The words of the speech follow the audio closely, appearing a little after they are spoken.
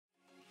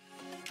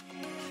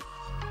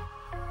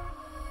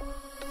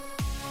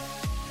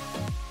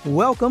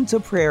Welcome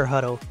to Prayer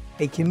Huddle,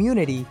 a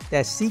community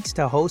that seeks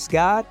to host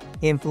God,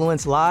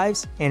 influence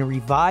lives, and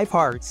revive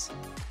hearts.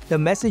 The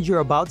message you're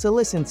about to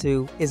listen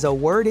to is a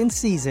word in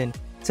season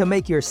to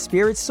make your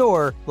spirit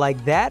soar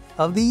like that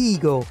of the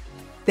eagle.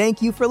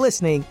 Thank you for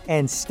listening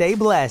and stay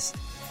blessed.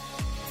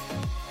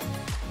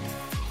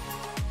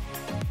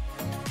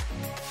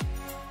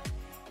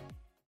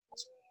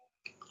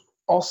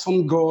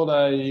 Awesome God,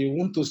 I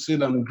want to say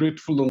that I'm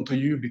grateful unto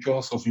you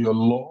because of your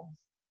love.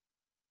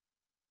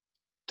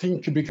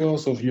 Thank you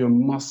because of your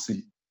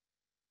mercy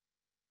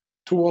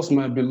towards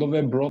my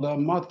beloved brother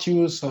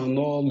Matthews and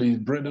all his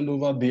brethren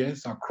over there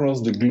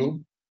across the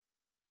globe.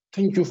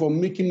 Thank you for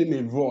making him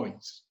a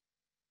voice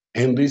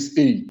in this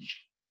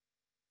age.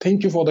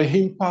 Thank you for the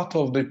impact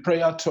of the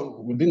prayer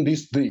talk within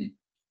this day.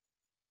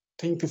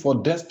 Thank you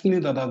for destiny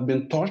that has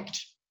been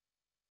touched.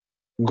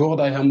 God,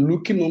 I am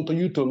looking unto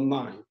you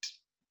tonight,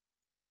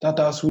 that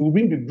as we will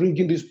be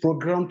bringing this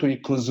program to a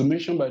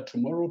consummation by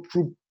tomorrow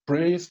through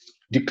praise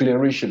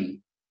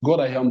declaration, God,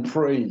 I am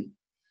praying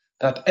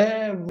that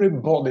every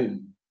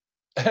burden,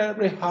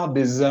 every heart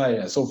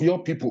desires of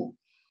your people,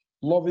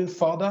 loving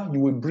Father, you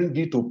will bring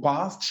it to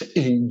pass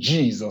in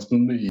Jesus'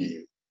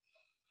 name.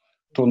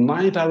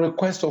 Tonight, I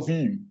request of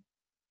you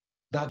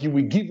that you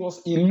will give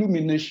us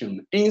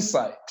illumination,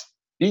 insight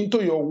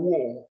into your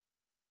word,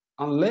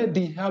 and let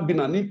there have been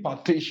an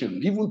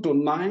impartation even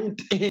tonight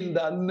in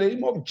the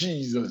name of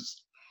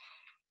Jesus.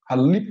 I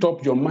lift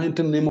up your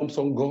mighty name, of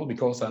Son God,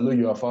 because I know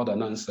you are Father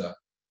and answer.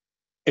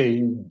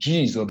 In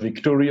Jesus'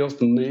 victorious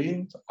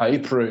name, I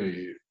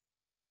pray.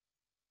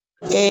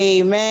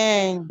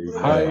 Amen.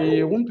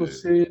 I want to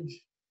say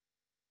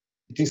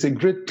it is a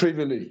great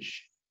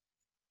privilege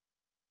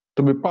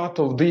to be part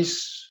of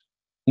this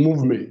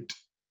movement.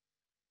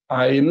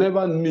 I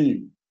never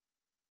knew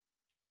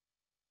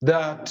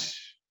that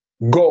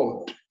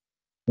God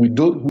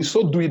we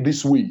so do it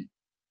this way,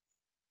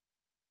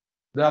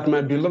 that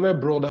my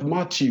beloved brother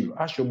Matthew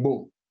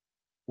Ashobo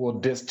was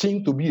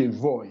destined to be a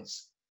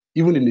voice,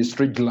 even in a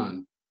strange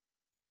land.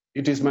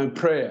 It is my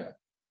prayer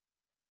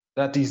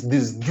that is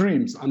these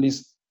dreams and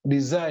his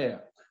desire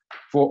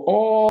for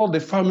all the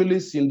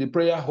families in the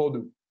prayer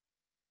huddle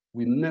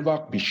will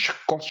never be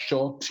cut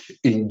short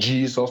in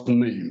Jesus'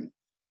 name.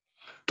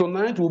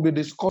 Tonight we'll be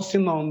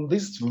discussing on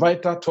this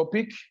vital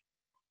topic,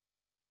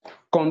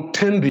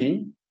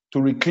 contending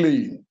to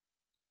reclaim.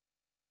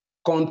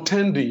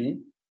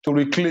 Contending to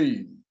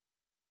reclaim.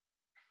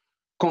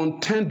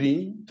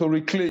 Contending to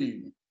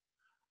reclaim.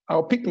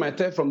 I'll pick my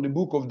text from the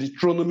book of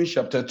Deuteronomy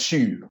chapter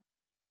 2.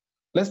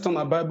 Let's turn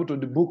our Bible to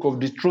the book of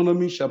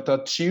Deuteronomy chapter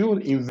 2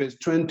 in verse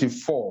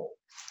 24.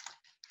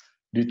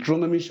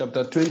 Deuteronomy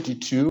chapter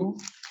 22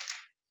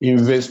 in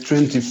verse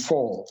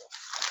 24.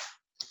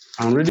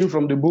 I'm reading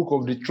from the book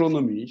of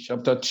Deuteronomy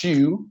chapter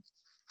 2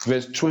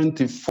 verse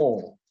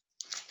 24.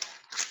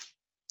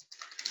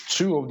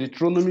 2 of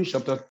Deuteronomy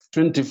chapter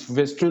 20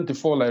 verse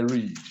 24 I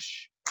read.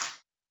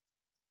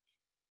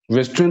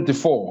 Verse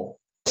 24.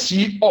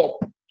 See up,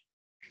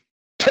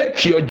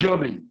 take your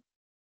journey,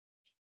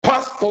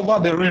 pass over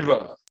the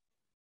river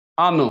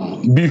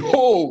Arnon.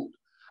 Behold,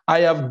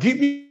 I have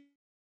given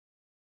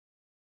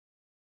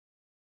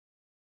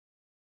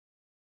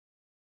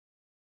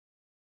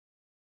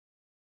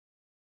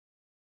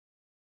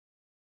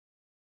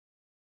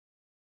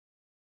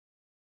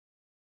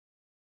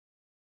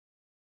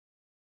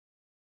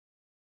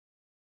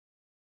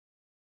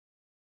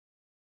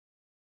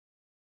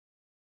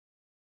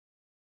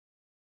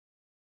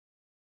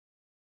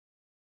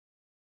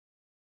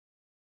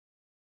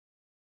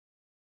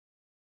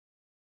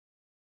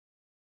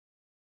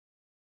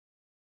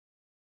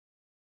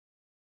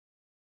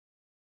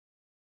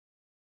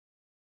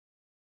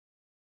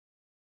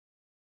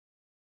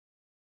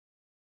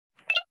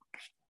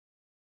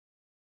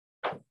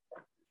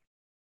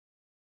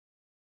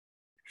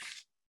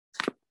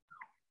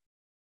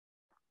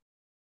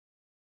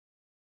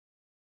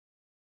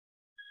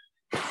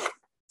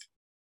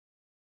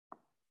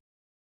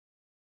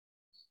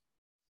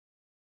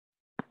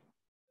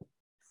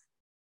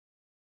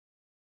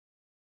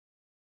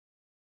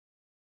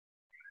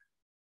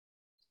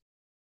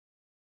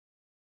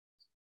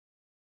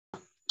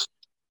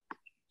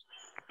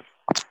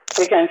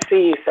We can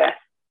see you, sir.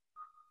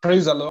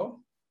 Praise the Lord.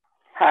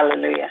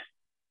 Hallelujah.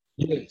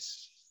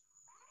 Yes.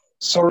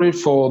 Sorry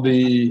for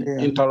the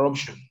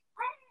interruption.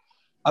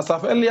 As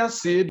I've earlier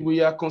said, we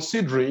are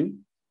considering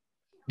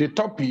the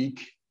topic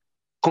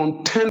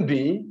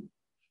contending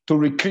to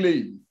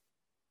reclaim.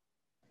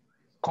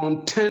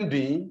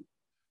 Contending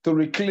to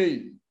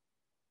reclaim.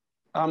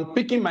 I'm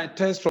picking my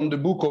text from the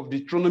book of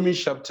Deuteronomy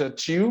chapter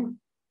 2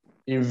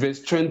 in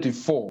verse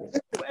 24.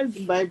 Where's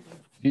the Bible?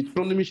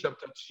 Deuteronomy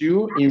chapter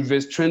 2 in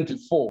verse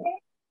 24.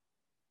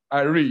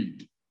 I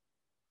read,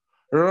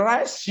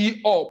 rise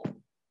ye up,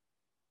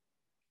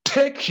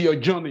 take your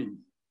journey,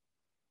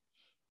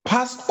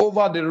 pass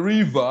over the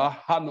river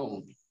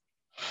Arnon.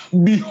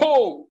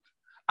 Behold,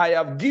 I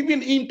have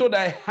given into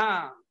thy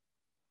hand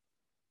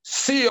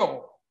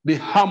Sihon the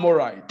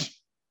Amorite,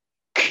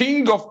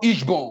 king of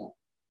Heshbon,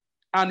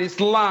 and his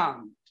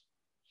land,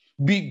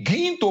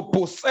 begin to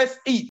possess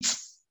it.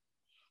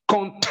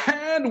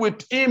 Contend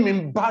with him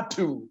in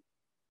battle.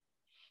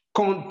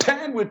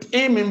 Contend with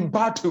him in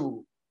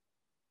battle.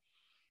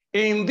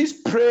 In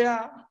this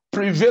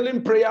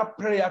prevailing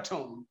prayer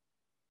tone,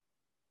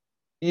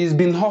 it's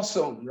been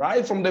awesome,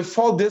 right? From the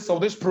 4 days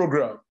of this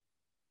program.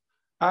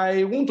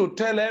 I want to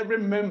tell every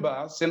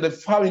member in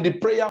the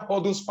prayer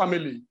huddles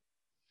family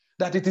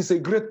that it is a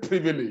great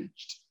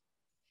privilege.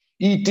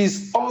 It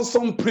is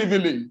awesome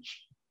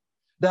privilege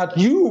that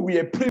you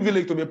were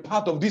privileged to be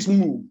part of this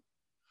move,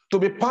 to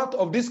be part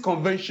of this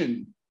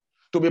convention,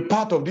 to be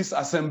part of this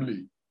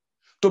assembly,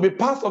 to be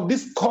part of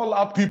this call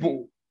out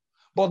people.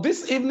 But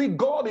this evening,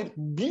 God is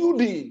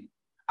building,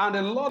 and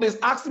the Lord is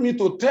asking me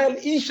to tell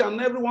each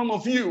and every one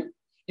of you,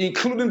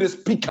 including the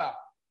speaker,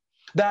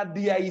 that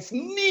there is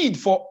need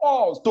for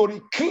us to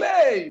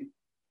reclaim,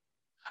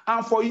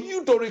 and for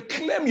you to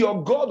reclaim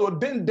your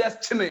God-ordained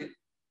destiny,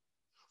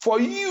 for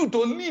you to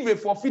live a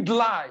fulfilled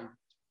life.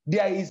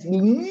 There is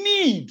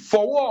need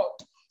for what?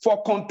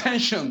 For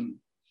contention,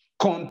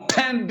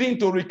 contending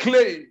to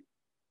reclaim.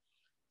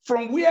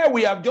 From where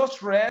we have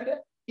just read,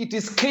 it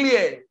is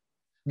clear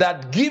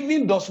that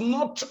giving does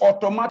not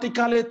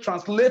automatically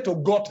translate to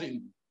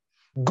gotten.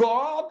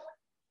 God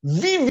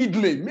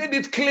vividly made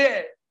it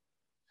clear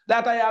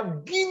that I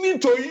have given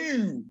to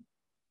you.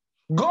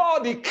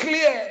 God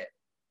declared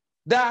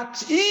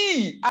that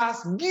he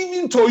has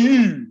given to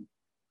you.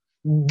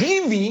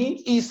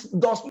 Giving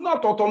does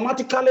not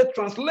automatically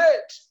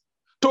translate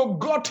to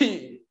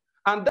gotten.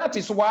 And that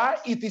is why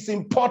it is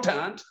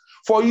important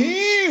for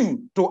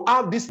you to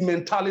have this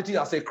mentality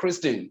as a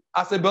Christian,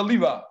 as a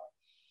believer.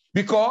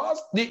 Because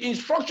the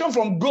instruction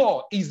from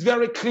God is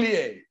very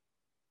clear.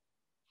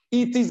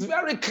 It is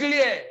very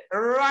clear.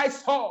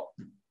 Rise up.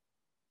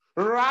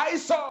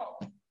 Rise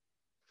up.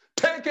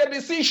 Take a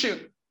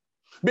decision.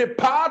 Be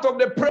part of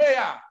the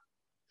prayer.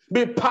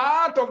 Be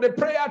part of the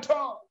prayer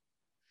talk.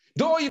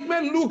 Though it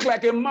may look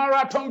like a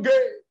marathon game,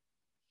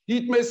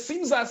 it may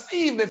seem as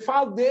if the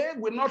first day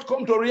will not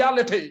come to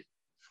reality.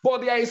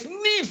 But there is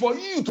need for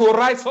you to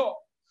rise up.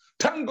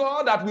 Thank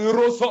God that we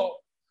rose up.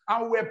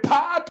 And we're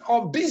part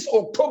of this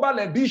October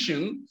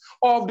edition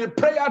of the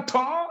prayer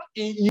tour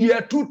in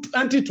year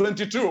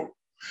 2022.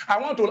 I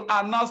want to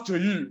announce to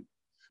you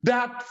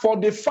that for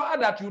the fact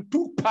that you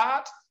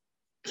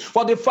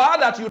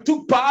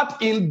took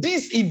part in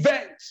this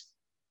event,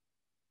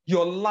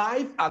 your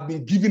life has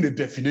been given a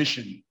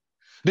definition.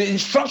 The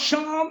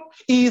instruction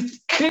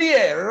is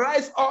clear.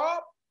 Rise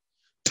up,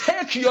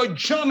 take your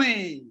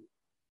journey,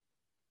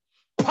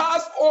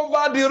 pass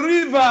over the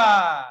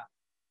river.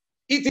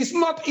 It is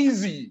not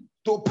easy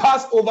to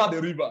pass over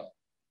the river.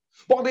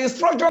 But the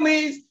instruction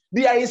is,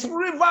 there is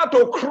river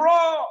to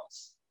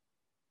cross.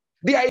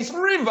 There is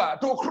river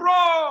to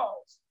cross.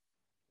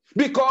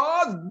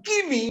 Because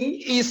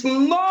giving is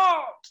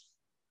not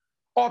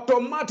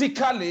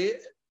automatically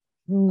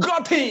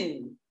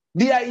gotten.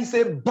 There is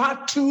a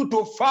battle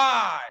to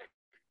fight.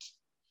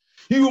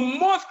 You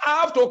must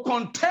have to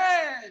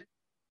contend.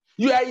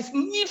 There is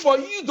need for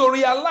you to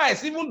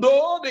realize, even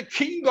though the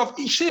king of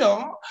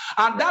Israel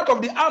and that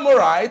of the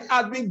Amorites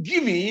has been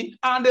given,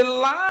 and the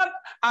land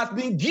has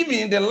been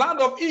given, the land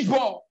of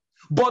Israel.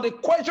 But the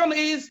question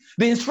is,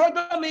 the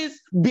instruction is,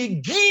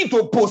 begin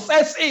to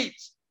possess it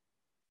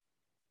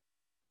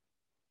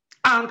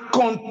and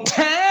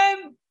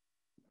contend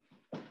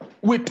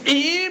with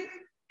him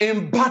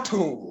in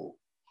battle.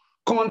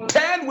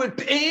 Contend with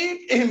him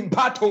in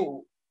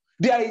battle.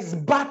 There is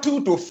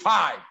battle to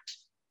fight.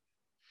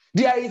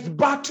 There is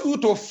battle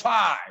to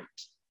fight.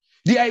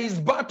 There is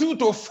battle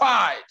to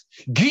fight.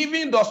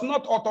 Giving does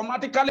not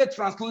automatically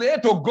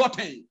translate to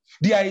gotten.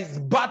 There is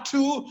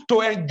battle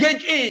to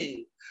engage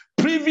in.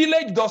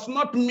 Privilege does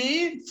not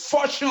mean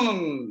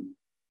fortune.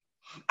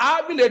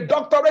 Having a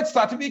doctorate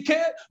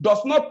certificate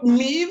does not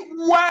mean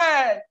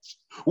wealth.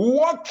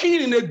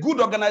 Working in a good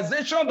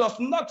organization does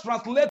not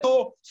translate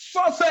to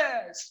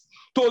success.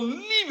 To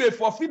live a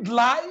fulfilled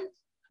life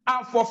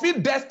and fulfill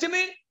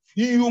destiny,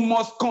 you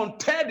must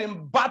contend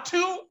in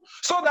battle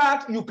so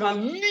that you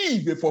can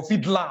live a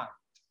fulfilled life.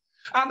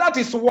 And that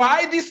is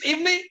why this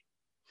evening,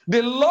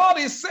 the Lord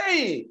is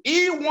saying,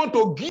 he wants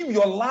to give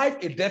your life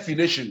a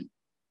definition.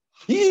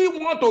 He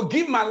wants to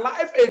give my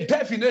life a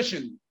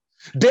definition.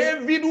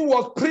 David, who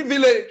was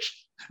privileged,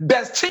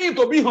 destined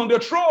to be on the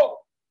throne,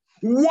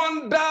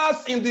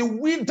 wanders in the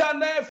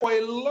wilderness for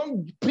a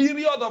long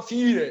period of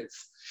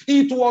years.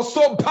 It was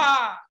so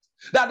bad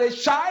that the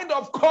child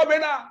of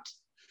covenant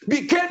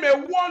became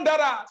a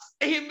wanderer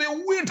in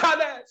the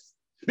wilderness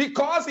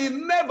because he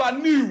never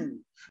knew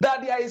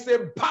that there is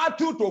a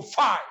battle to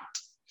fight.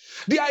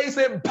 There is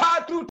a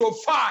battle to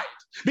fight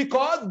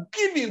because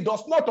giving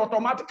does not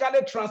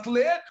automatically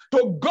translate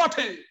to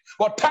gotten.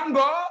 But thank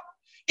God,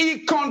 he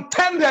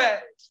contended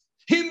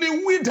in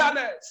the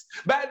wilderness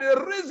by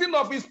the reason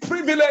of his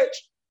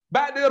privilege,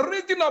 by the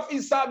reason of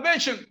his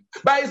salvation,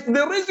 by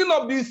the reason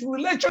of his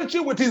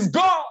relationship with his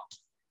God.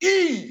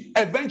 He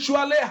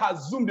eventually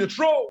assumed the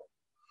throne.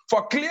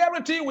 For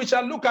clarity, we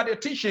shall look at the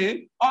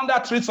teaching under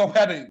trees of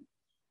heaven.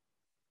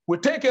 We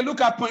take a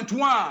look at point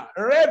 1,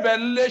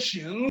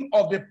 revelation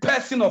of the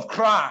person of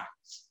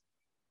Christ.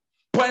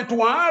 Point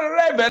 1,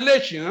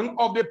 revelation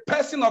of the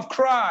person of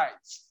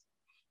Christ.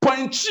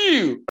 Point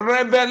 2,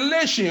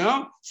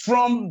 revelation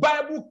from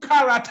Bible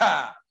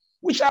character.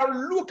 We shall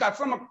look at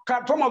some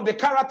of the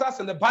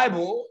characters in the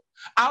Bible,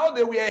 how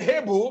they were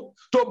able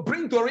to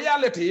bring to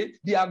reality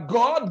their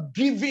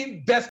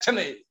God-given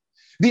destiny,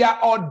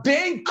 their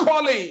ordained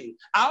calling,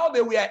 how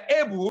they were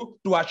able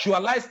to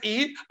actualize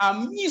it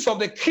amidst of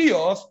the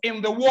chaos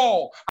in the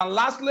world. And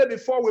lastly,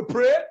 before we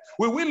pray,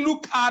 we will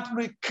look at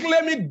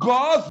reclaiming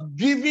God's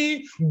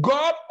giving,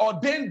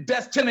 God-ordained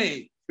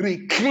destiny.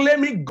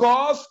 Reclaiming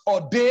God's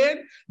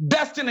ordained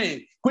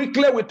destiny.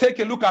 Quickly, we take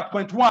a look at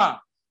point 1.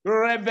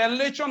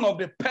 Revelation of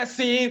the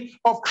person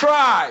of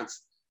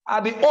Christ.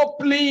 At the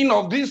opening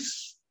of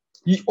this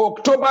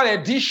October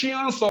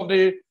editions of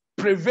the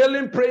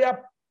Prevailing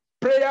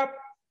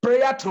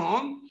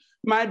Prayer-thon,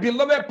 my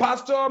beloved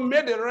pastor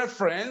made a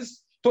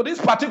reference to this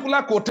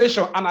particular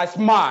quotation, and I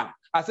smiled.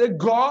 I said,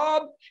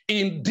 God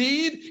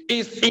indeed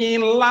is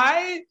in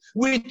line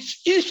with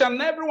each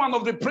and every one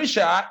of the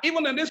preacher,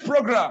 even in this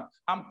program.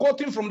 I'm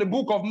quoting from the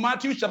book of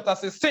Matthew chapter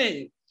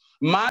 16.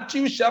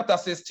 Matthew chapter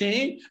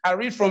 16, I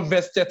read from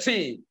verse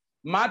 13.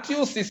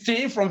 Matthew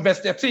 16 from verse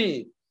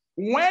 13.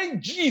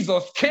 When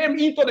Jesus came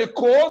into the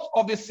coast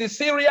of the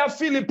Caesarea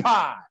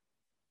Philippi,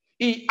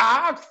 he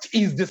asked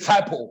his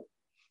disciple,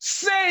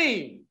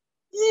 saying,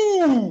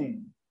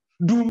 whom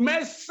do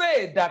men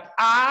say that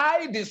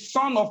I, the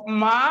Son of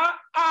Man,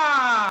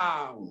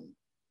 am?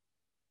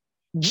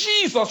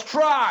 Jesus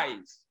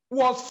Christ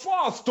was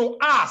forced to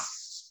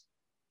ask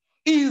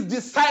his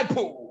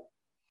disciple,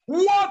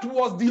 what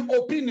was the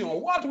opinion?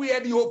 What were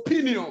the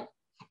opinion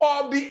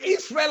of the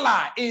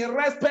Israelites in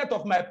respect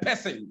of my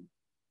person?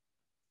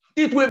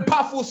 It will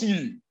baffle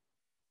you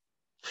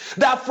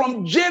that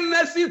from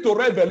Genesis to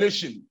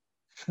Revelation,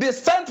 the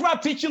central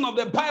teaching of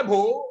the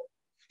Bible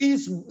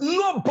is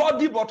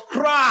nobody but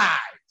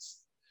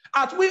Christ.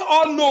 As we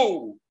all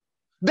know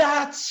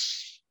that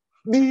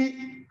the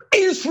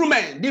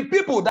instrument, the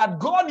people that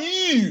God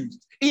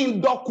used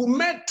in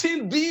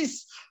documenting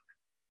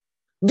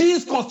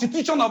this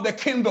constitution of the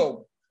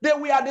kingdom, they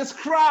were the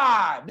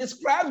scribes. The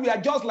scribes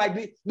were just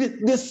like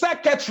the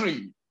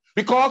secretary,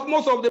 because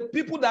most of the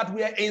people that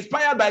were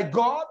inspired by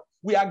God,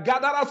 we are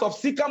gatherers of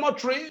sycamore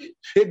tree.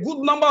 A good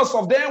number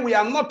of them, we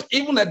are not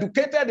even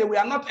educated, they were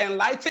not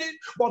enlightened.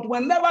 But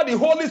whenever the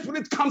Holy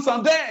Spirit comes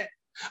on them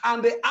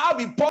and they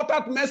have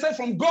important message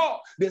from God,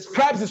 the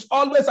scribes is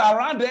always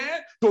around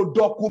there to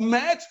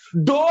document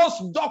those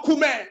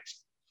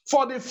documents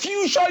for the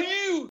future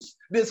use.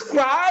 The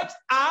scribes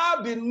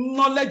have the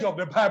knowledge of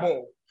the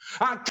Bible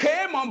and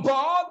came on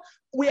board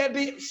were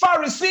the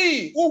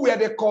Pharisees, who were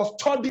the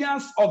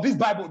custodians of this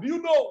Bible. Do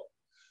you know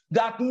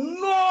that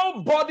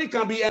nobody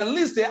can be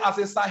enlisted as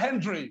a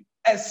Sahendri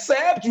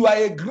except you are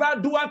a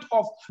graduate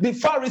of the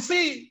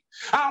Pharisee?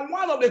 And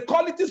one of the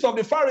qualities of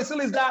the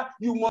Pharisee is that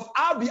you must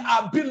have the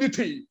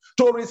ability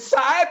to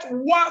recite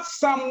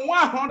Psalm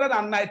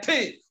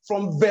 119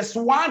 from verse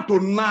 1 to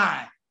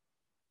 9.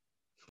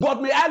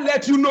 But may I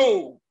let you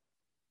know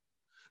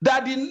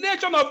that the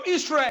nation of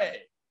Israel,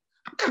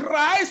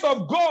 Christ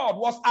of God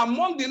was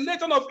among the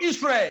nation of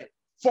Israel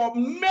for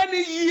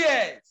many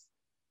years.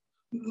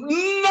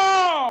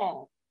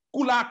 None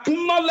could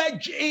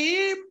acknowledge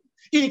him,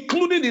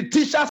 including the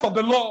teachers of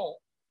the law,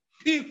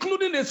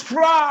 including the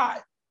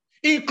scribe,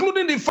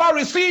 including the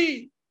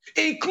Pharisee,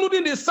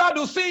 including the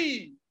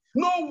Sadducee.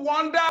 No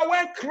wonder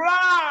when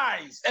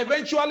Christ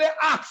eventually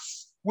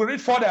asks, we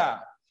read further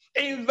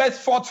in verse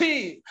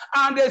 14,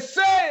 and they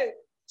say,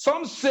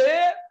 some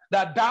say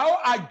that thou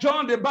art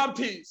John the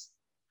Baptist.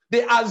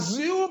 They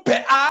assume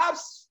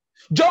perhaps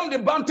John the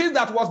Baptist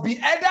that was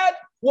beheaded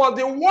was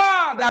the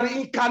one that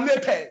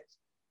incarnated.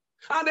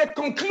 And they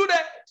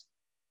concluded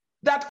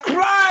that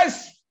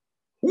Christ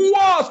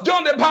was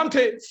John the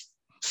Baptist.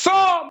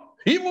 Some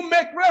even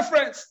make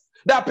reference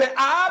that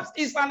perhaps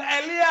it's an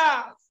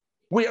Elias.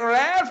 We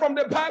read from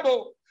the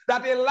Bible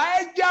that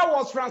Elijah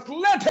was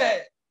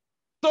translated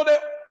to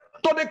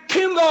the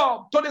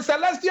kingdom, to the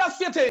celestial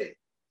city.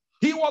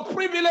 He was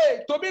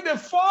privileged to be the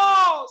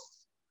first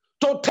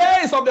to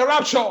taste of the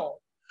rapture.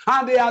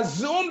 And they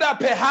assumed that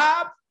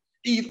perhaps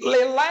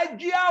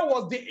Elijah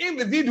was the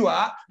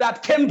individual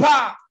that came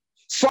back.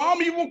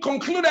 Some even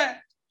concluded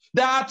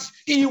that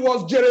he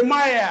was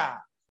Jeremiah.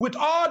 With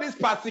all this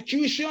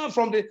persecution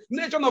from the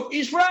nation of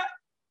Israel,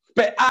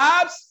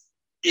 perhaps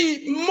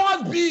it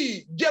must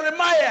be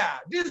Jeremiah.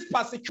 This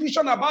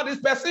persecution about this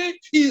person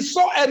is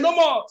so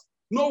enormous.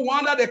 No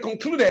wonder they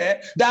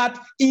concluded that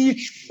it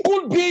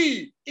could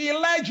be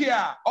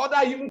Elijah.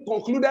 Others even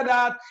concluded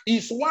that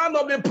it's one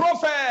of the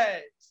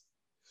prophets.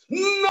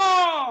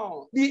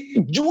 No,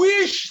 the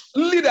Jewish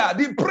leader,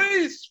 the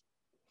priest,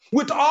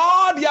 with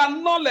all their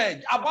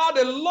knowledge about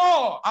the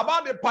law,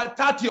 about the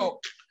Pentateuch,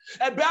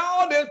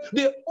 about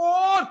the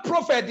old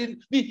prophet,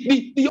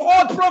 the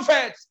old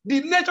prophets,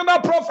 the national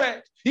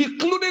prophet,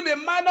 including the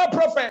minor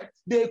prophet,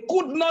 they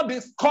could not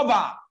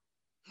discover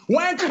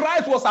when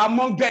Christ was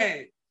among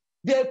them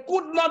They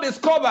could not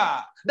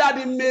discover that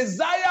the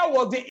Messiah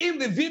was the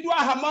individual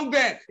among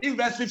them in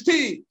verse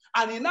 15.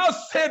 And he now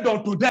said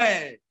unto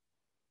them,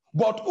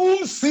 but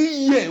whom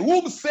say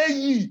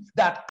ye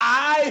that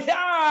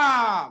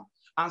I am?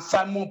 And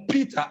Simon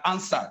Peter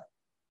answered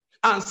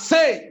and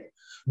said,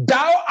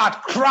 thou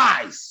art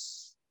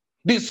Christ,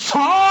 the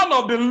Son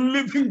of the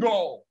living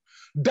God.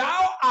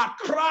 Thou art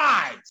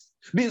Christ,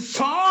 the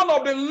Son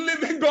of the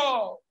living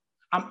God.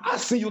 I'm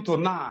asking you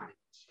tonight.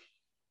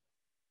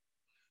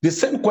 The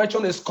same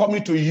question is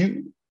coming to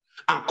you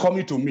and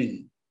coming to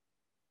me.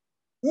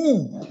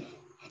 Who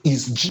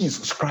is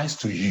Jesus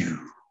Christ to you?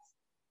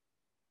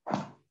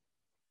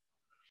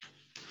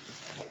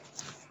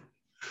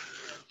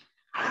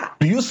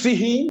 Do you see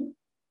him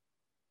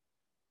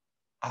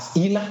as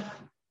healer?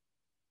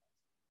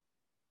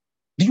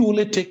 Do you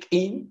only take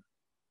him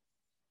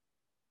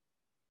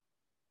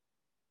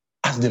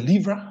as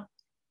deliverer?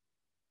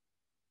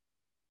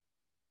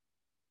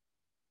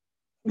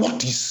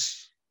 What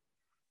is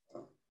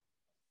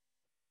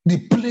the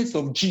place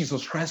of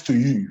Jesus Christ to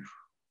you?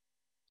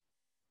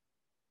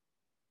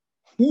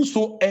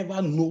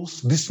 Whosoever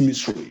knows this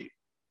mystery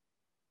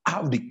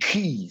have the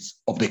keys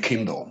of the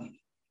kingdom.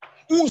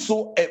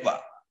 Whosoever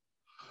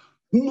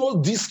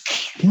knows this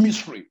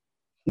mystery,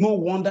 no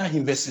wonder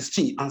in verse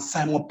 16, and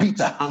Simon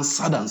Peter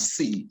answered and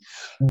said,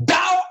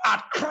 thou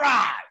art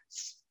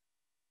Christ,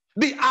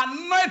 the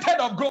anointed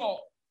of God,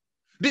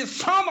 the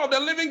Son of the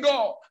living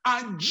God.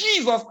 And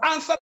Jesus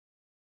answered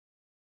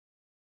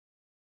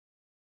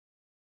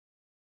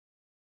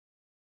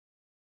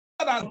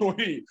unto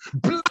him,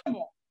 Blessed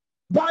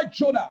by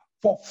Jonah,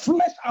 for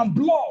flesh and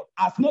blood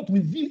has not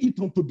revealed it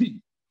unto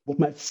thee, but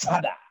my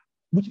Father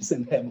which is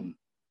in heaven.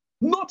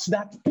 Note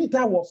that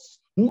Peter was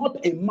not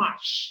a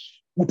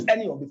match with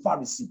any of the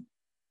Pharisees.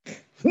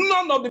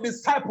 None of the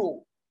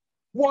disciples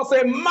was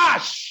a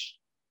match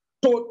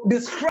to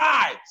the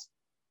scribes,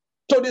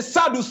 to the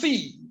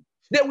Sadducees.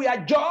 They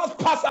were just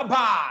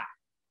passerby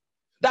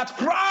that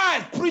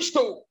Christ preached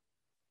to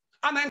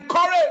and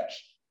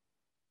encouraged,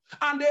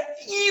 and they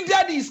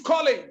heeded his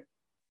calling.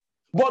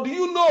 But do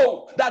you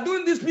know that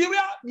during this period,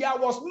 there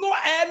was no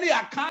any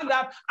account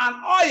that an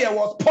oil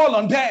was poured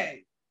on them?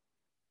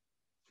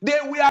 They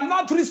were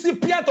not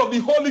recipients of the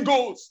Holy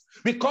Ghost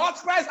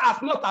because Christ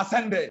has not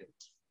ascended.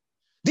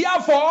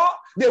 Therefore,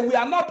 they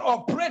were not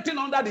operating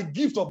under the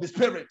gift of the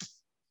Spirit.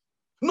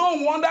 No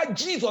wonder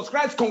Jesus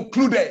Christ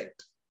concluded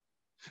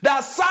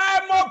that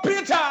Simon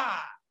Peter,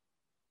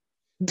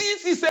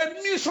 this is a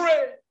mystery.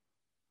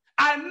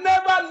 I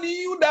never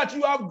knew that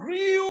you have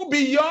grew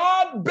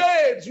beyond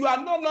babes. You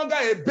are no longer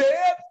a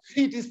babe.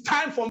 It is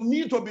time for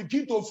me to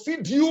begin to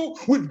feed you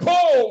with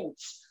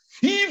bones.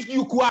 If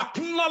you could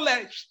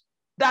acknowledge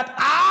that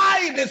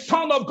I, the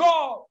Son of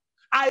God,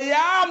 I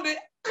am the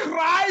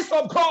Christ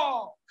of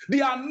God,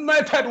 the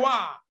anointed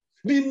one,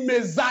 the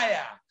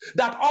Messiah,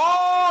 that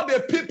all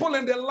the people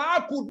in the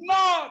land could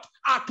not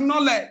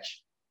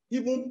acknowledge,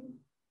 even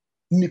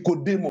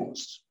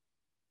Nicodemus,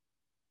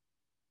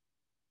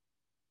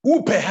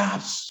 who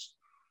perhaps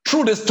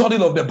through the study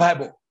of the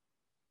Bible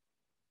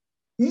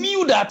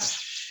knew that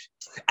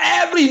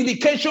every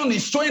indication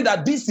is showing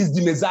that this is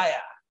the Messiah.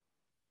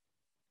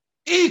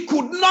 He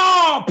could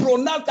not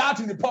pronounce that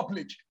in the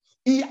public.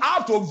 He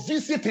had to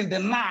visit in the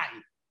night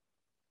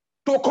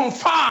to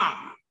confirm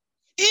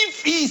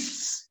if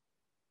his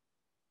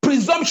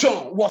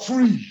presumption was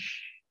real.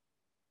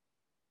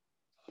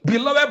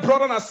 Beloved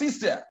brother and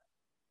sister,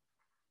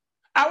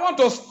 I want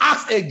to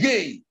ask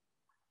again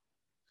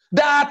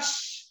that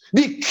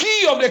the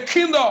key of the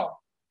kingdom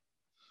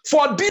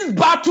for this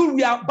battle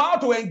we are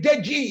about to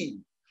engage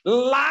in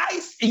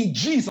lies in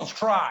Jesus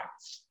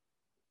Christ.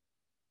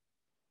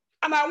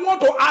 And I want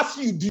to ask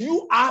you, do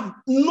you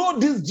know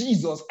this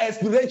Jesus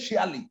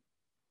experientially?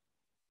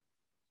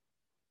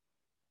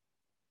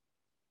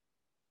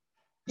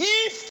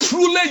 If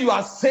truly you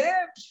are saved,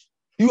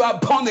 you are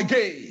born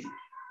again,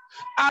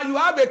 and you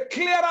have a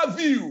clearer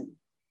view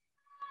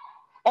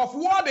of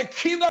what the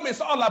kingdom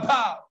is all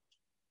about,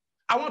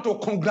 I want to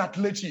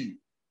congratulate you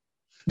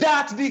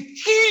that the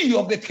key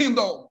of the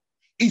kingdom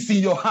is in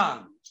your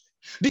hand.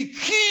 The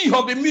key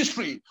of the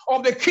mystery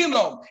of the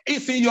kingdom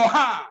is in your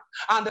hand.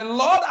 And the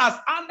Lord has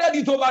handed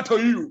it over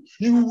to you.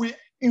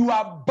 You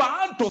are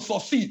bound to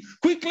succeed.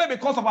 Quickly,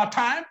 because of our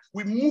time,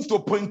 we move to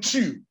point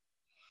 2.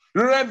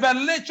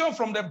 Revelation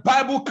from the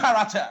Bible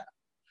character.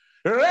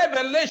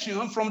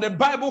 Revelation from the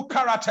Bible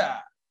character.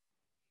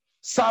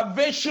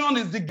 Salvation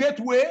is the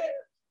gateway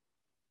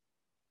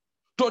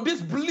to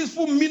this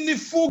blissful,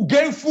 meaningful,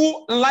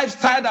 gainful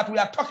lifestyle that we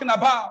are talking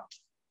about.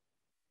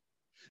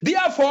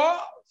 Therefore,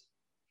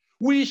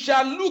 we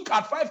shall look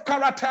at 5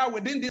 characters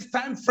within this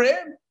time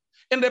frame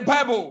in the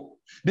Bible.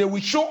 They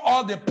will show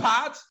all the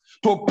paths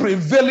to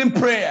prevailing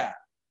prayer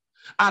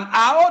and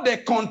how they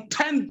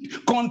contend,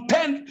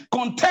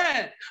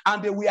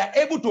 and they were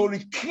able to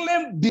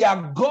reclaim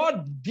their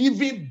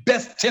God-given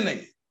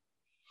destiny.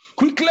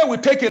 Quickly, we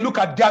take a look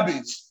at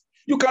Jabez.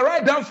 You can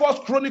write down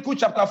 1 Chronicles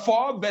chapter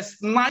 4, verse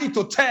 9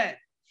 to 10.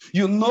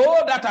 You know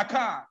that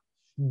account.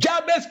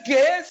 Jabez's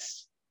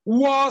case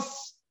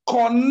was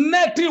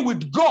connecting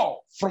with God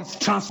from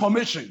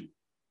transformation.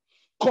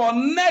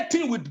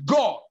 Connecting with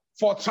God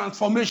for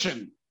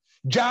transformation.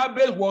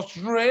 Jabez was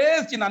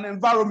raised in an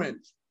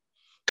environment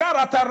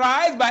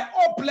characterized by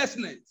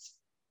hopelessness,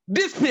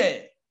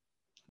 despair,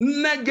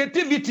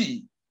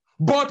 negativity,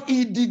 but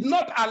he did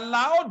not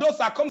allow those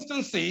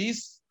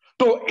circumstances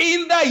to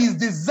hinder his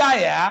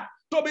desire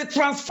to be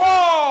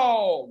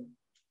transformed.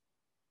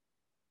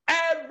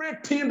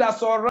 Everything that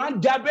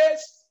surrounded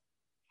Jabez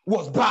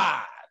was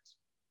bad,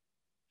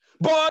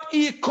 but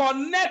he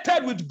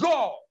connected with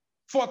God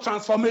for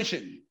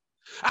transformation,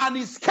 and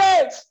his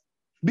case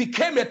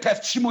became a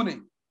testimony.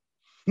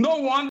 No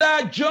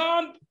wonder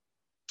John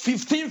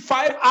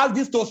 15:5 has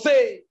this to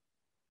say: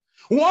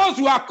 once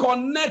you are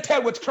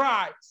connected with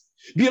Christ,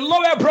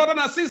 beloved brother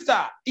and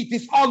sister, it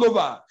is all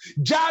over.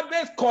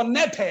 Jabez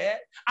connected,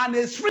 and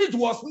a spirit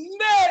was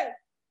named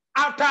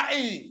after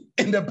him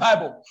in the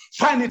Bible.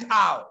 Find it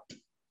out.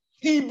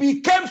 He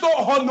became so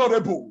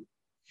honorable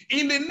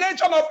in the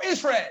nation of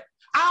Israel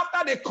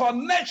after the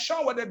connection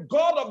with the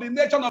God of the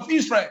nation of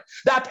Israel,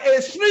 that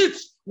a spirit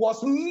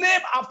was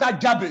named after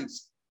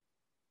Jabez.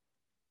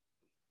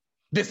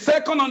 The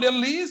second on the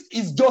list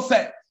is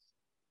Joseph.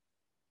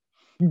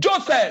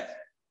 Joseph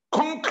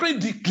conquering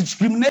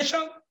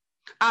discrimination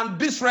and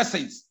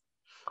distresses.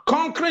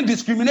 Conquering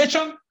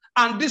discrimination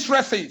and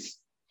distresses.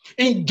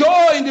 In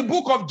the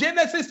book of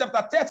Genesis,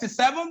 chapter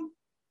 37,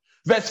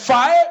 verse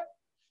 5,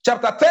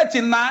 chapter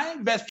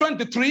 39, verse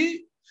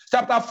 23,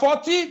 chapter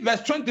 40,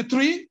 verse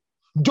 23,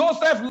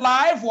 Joseph's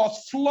life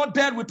was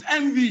flooded with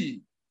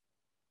envy,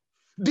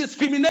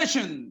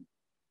 discrimination,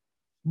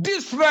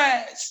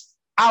 distress.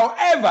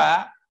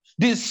 However,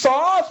 the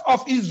source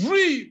of his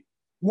dream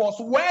was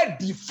well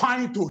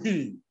defined to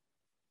him.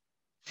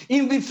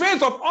 In the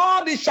face of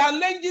all the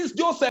challenges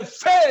Joseph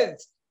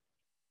faced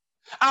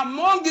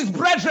among his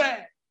brethren,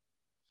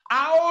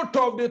 out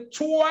of the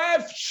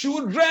 12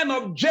 children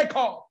of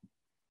Jacob,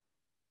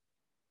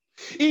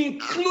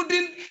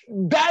 including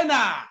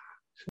Dinah,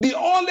 the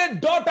only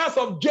daughters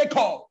of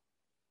Jacob,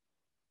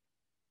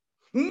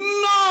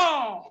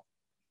 none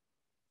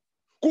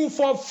could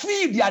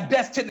fulfill their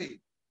destiny.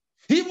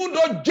 Even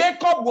though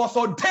Jacob was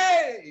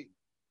ordained,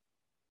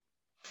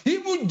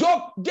 even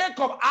though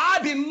Jacob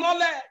had the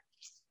knowledge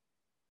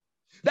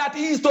that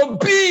he is to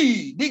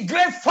be the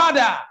great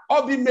father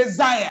of the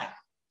Messiah,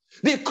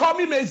 the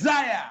coming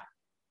Messiah,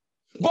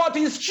 but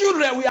his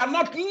children were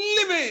not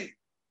living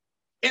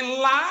in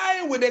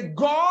line with the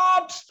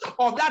God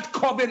of that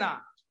covenant.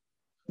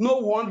 No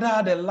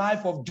wonder the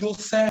life of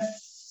Joseph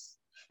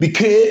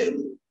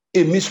became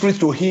a mystery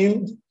to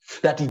him,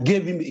 that he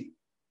gave him a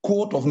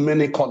coat of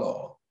many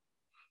colors.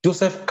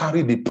 Joseph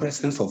carried the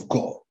presence of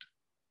God.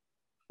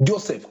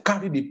 Joseph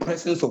carried the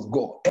presence of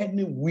God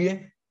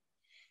anywhere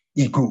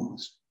he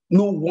goes.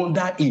 No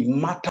wonder he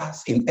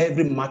matters in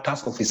every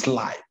matters of his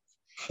life.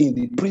 In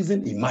the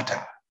prison, he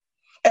mattered.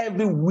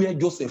 Everywhere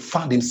Joseph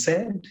found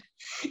himself,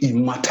 he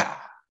mattered.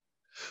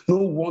 No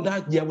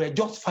wonder there were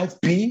just 5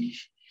 P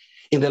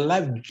in the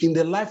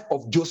life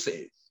of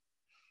Joseph.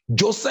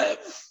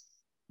 Joseph,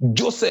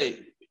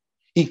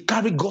 he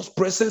carried God's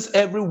presence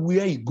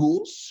everywhere he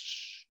goes.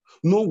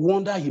 No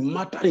wonder he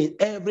mattered in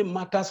every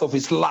matters of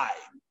his life.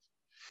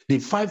 The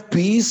 5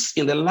 P's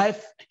in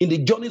the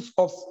journeys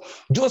of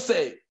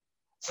Joseph,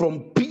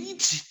 from pit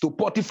to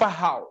Potiphar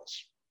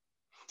house,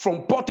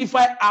 from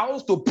Potiphar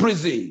house to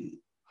prison,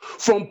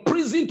 from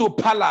prison to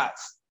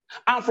palace,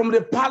 and from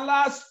the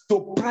palace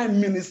to prime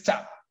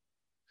minister.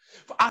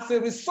 As a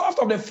result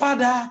of the fact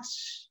that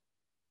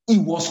he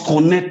was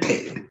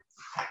connected,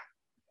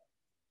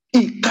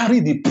 he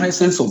carried the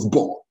presence of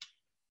God.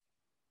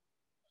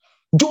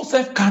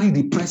 Joseph carried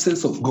the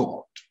presence of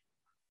God.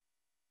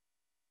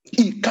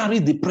 He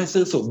carried the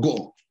presence of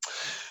God.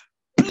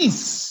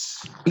 Please,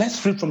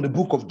 let's read from the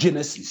book of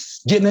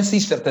Genesis.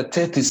 Genesis chapter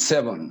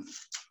 37.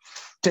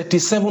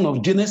 37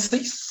 of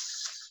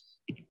Genesis.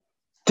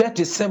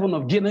 37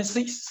 of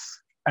Genesis.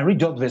 I read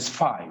just verse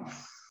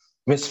 5.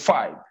 Verse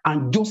 5.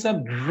 And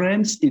Joseph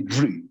dreamed a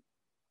dream,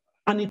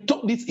 and he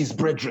told it his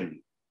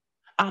brethren,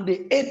 and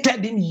they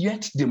hated him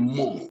yet the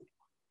more.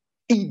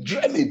 He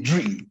dreamed a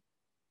dream,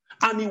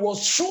 and he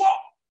was sure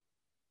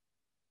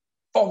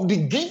of the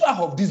giver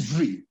of this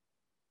dream.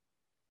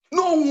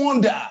 No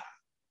wonder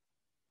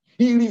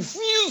he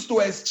refused to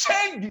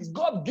exchange his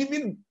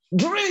God-given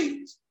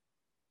dreams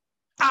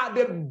at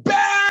the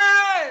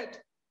bed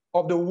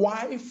of the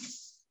wife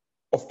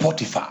of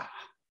Potiphar,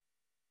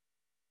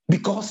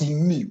 because he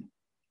knew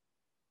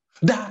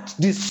that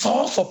the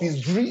source of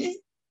his dream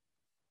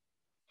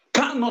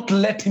cannot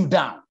let him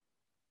down.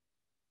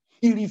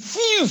 He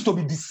refused to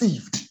be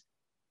deceived.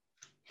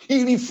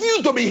 He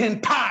refused to be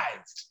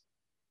enticed.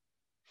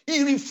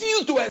 He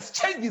refused to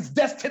exchange his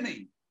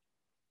destiny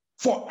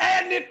for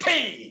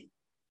anything.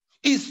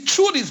 He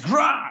stood his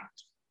ground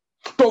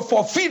to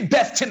fulfill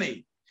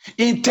destiny.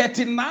 In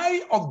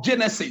 39 of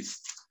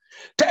Genesis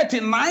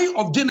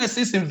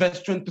in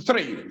verse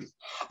 23.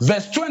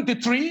 Verse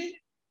 23,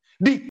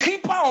 the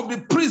keeper of the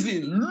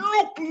prison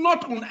looked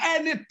not on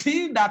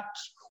anything that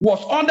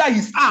was under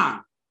his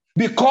arm,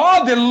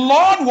 because the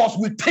Lord was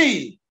with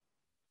him.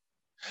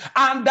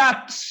 And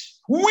that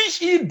which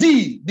he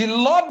did, the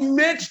Lord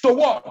made to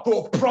what?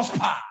 To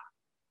prosper.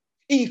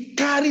 He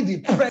carried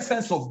the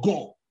presence of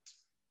God.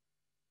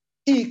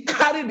 He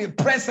carried the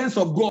presence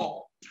of God.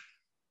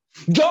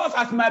 Just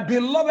as my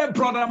beloved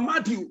brother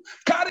Matthew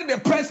carried the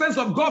presence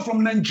of God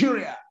from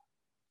Nigeria.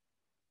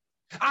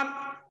 And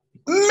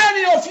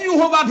many of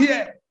you over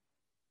here,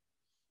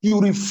 you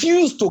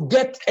refuse to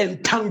get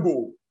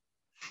entangled.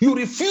 You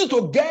refuse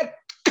to get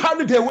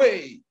carried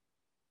away.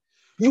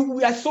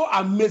 You are so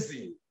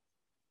amazing.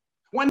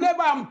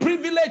 Whenever I'm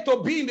privileged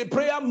to be in the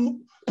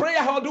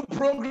prayer huddle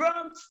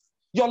programs,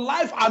 your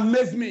life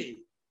amazes me.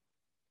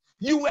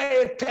 You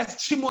are a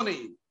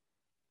testimony.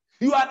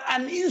 You are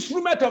an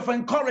instrument of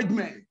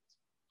encouragement,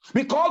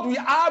 because we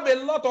have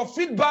a lot of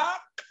feedback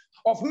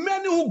of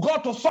many who go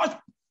to such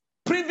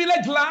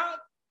privileged land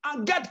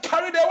and get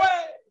carried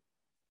away.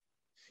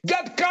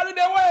 Get carried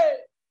away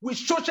with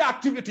social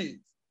activities,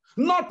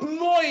 not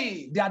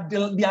knowing that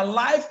their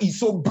life is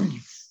so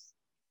brief.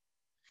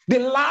 The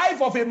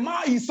life of a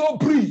man is so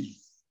brief.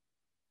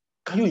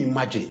 Can you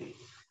imagine,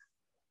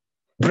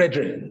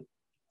 brethren,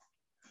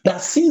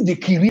 that since the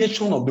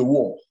creation of the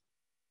world,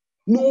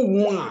 no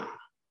one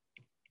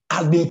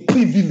has been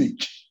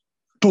privileged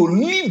to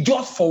live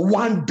just for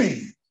one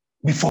day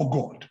before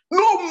God.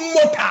 No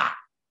mortal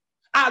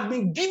has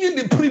been given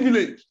the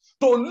privilege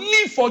to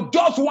live for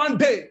just one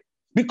day,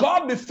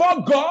 because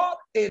before God,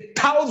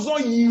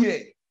 1,000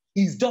 years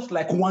is just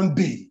like one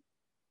day.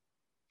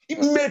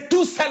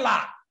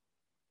 Methuselah,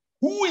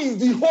 who is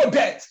the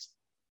oldest,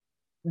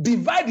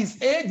 divide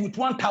his age with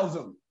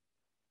 1,000.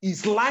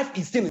 His life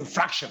is still in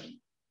fraction.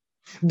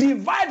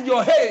 Divide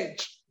your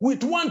age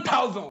with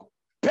 1,000.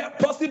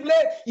 Possibly,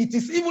 it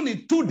is even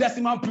in 2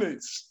 decimal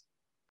places.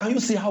 Can you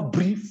see how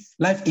brief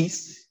life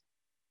is?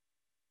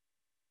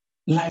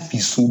 Life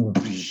is so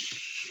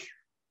brief.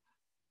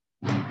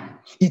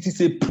 It is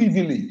a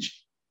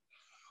privilege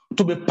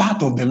to be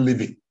part of the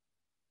living.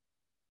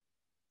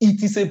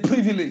 It is a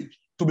privilege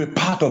to be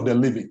part of the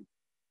living.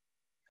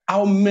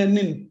 How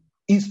many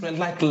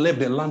Israelites left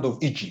the land of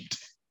Egypt?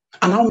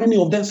 And how many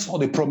of them saw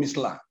the promised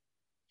land?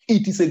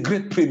 It is a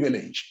great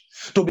privilege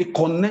to be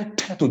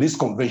connected to this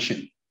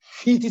convention.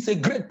 It is a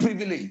great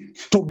privilege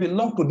to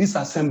belong to this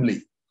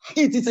assembly.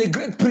 It is a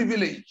great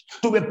privilege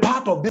to be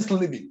part of this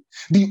living.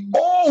 The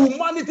all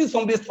humanities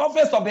on the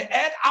surface of the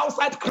earth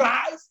outside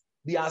Christ,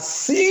 they are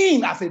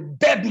seen as a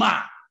dead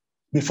man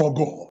before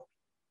God.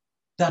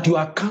 That you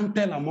are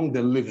counted among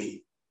the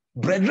living.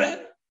 Brethren,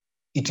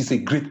 it is a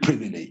great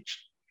privilege.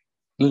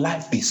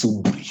 Life is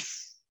so brief.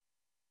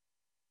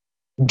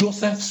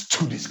 Joseph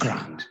stood his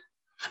ground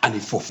and he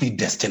fulfilled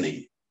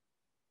destiny.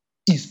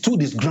 He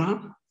stood his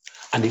ground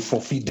and he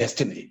fulfilled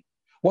destiny.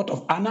 What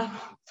of Anna?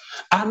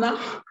 Anna,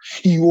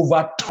 he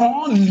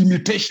overturned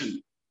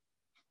limitation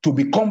to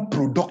become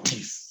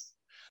productive.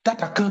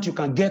 That account you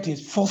can get in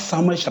 1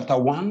 Samuel chapter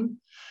 1,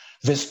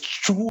 verse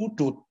 2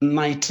 to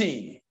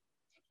 19.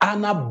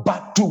 Anna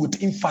battled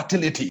with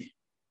infertility,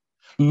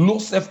 low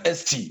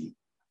self-esteem,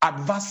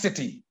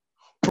 adversity,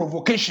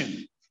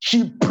 provocation.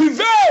 She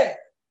prevailed.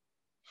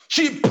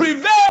 She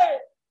prevailed.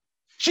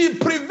 She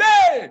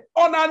prevailed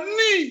on her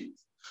knees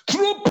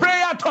through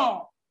prayer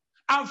time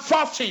and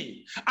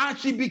fasting, and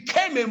she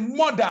became a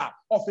mother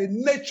of a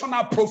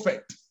national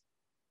prophet.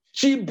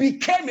 She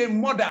became a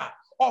mother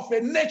of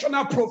a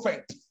national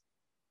prophet.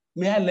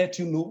 May I let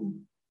you know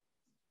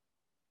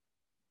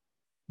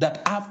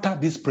that after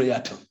this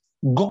prayer time,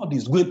 God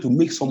is going to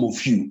make some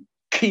of you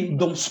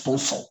kingdom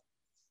sponsor.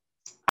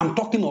 I'm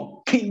talking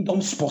of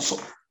kingdom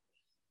sponsor.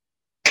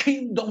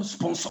 Kingdom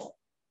sponsor.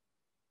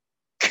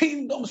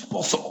 Kingdom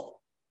sponsor.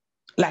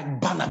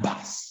 Like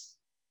Barnabas.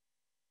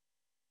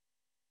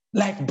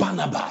 Like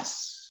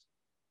Barnabas.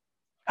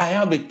 I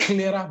have a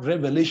clearer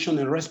revelation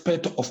in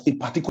respect of a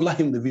particular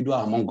individual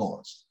among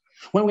us.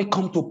 When we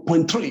come to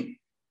point 3,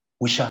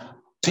 we shall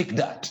take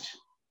that.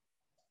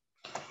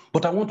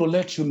 But I want to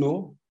let you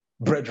know,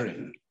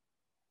 brethren,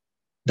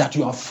 that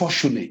you are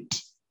fortunate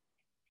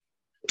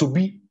to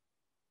be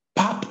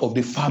part of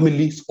the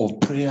families of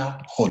prayer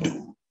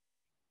huddle.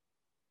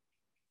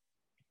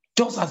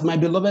 Just as my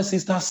beloved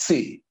sisters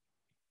say,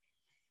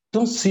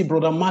 don't see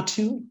Brother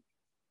Matthew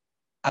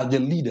as the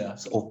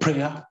leaders of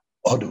prayer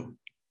huddle.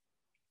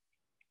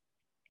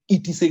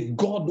 It is a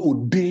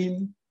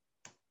God-ordained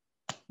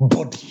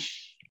body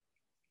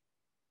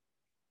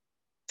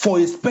for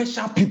a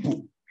special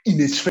people in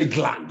a strange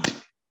land.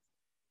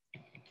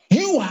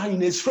 You are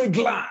in a strange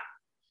land.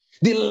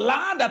 The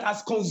land that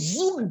has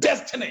consumed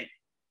destiny.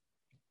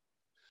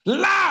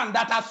 Land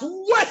that has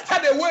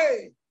wasted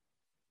away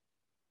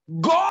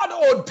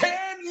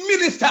God-ordained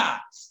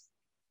ministers.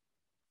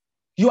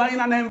 You are in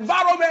an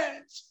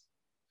environment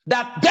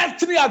that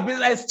destiny has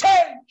been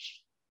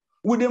exchanged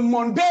with the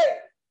mundane.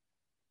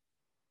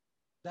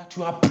 That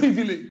you are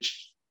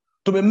privileged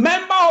to be a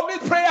member of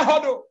this prayer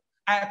huddle.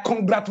 I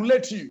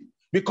congratulate you,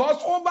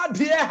 because over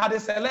there at the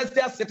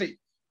celestial city,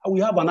 we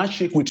have an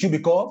handshake with you,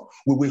 because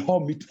we will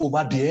all meet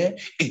over there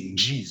in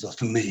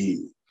Jesus'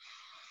 name.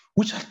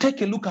 We shall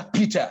take a look at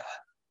Peter.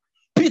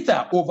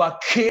 Peter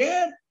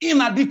overcame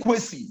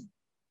inadequacy.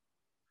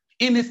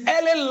 In his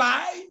early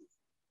life,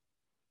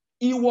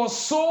 he was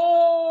so,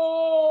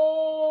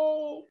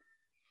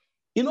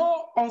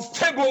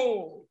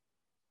 unstable.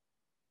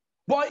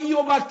 But he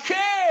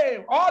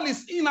overcame all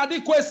his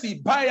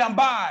inadequacy by and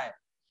by.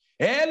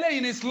 Early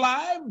in his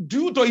life,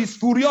 due to his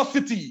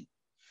curiosity,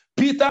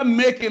 Peter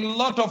made a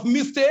lot of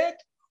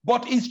mistakes,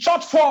 but his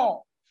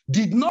shortfall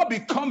did not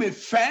become a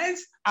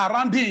fence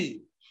around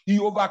him. He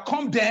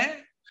overcome them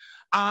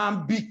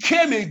and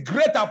became a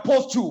great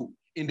apostle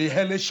in the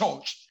early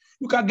church.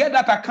 You can get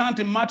that account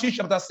in Matthew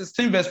chapter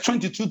 16, verse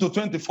 22 to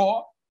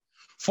 24,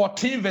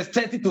 14, verse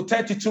 30 to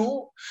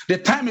 32. The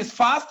time is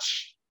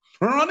fast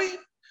running,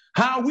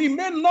 and we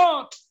may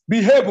not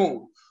be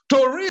able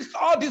to read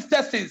all these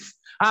texts.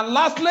 And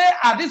lastly,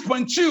 at this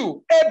point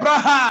too,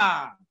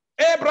 Abraham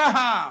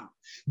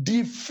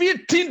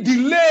defeating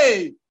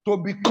delay to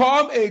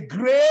become a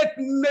great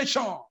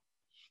nation.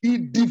 He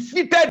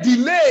defeated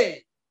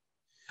delay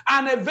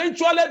and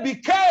eventually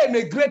became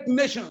a great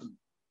nation.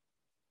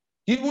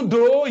 Even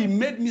though he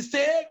made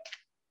mistake,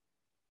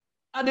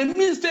 and the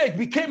mistake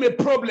became a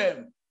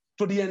problem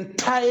to the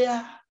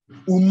entire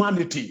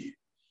humanity.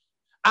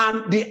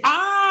 And the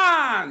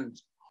hand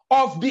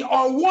of the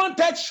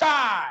unwanted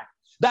child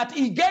that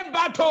he gave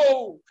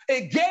battle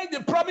against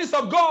the promise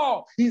of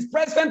God is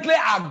presently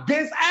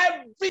against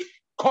every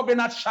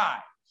covenant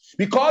child.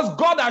 Because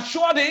God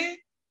assured him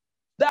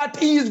that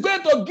he is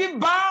going to give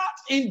birth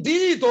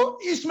indeed to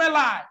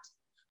Ishmaelite,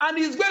 and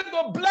he's going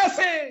to bless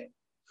him,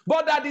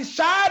 but that the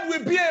child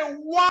will be a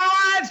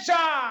wild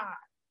child,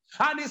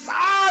 and his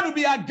heart will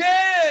be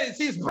against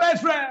his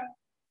brethren.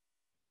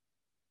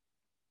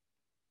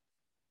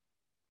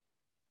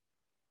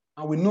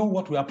 And we know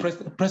what we are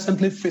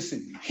presently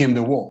facing in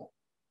the world.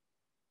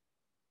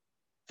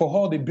 For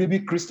all the baby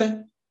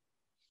Christians,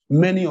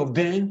 many of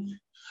them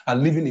are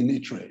living in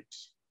hatred.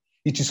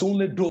 It is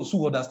only those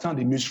who understand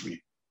the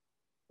mystery,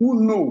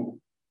 who know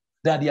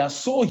that their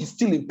soul is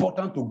still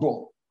important to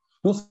God.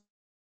 Those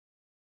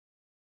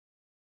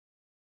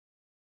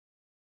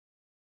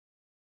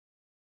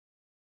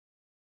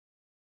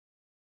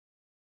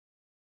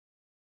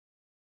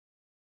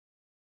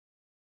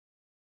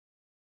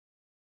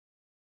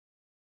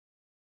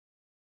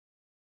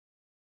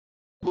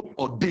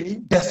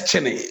ordained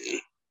destiny.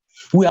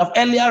 We have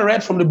earlier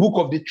read from the book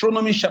of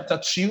Deuteronomy chapter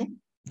 2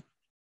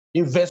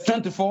 in verse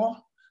 24.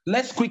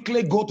 Let's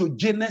quickly go to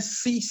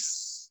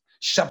Genesis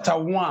chapter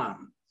 1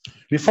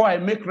 before I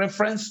make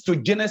reference to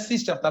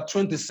Genesis chapter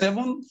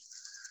 27.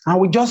 I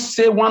will just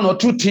say one or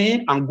two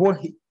things and go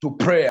to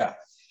prayer.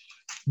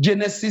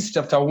 Genesis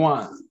chapter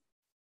 1.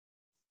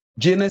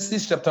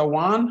 Genesis chapter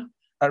 1,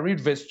 I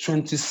read verse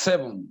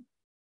 27.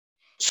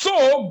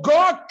 So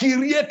God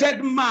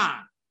created man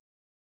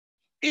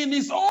in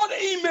his own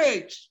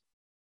image.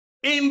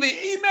 In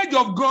the image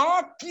of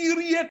God,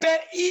 created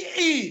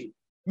he,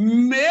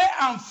 male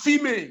and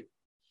female,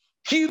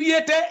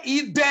 created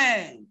he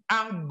them,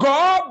 and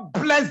God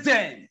blessed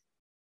them.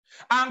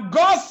 And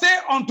God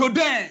said unto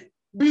them,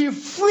 be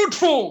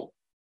fruitful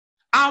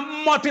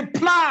and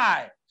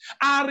multiply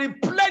and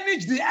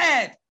replenish the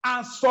earth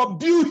and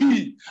subdue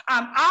it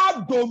and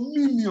have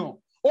dominion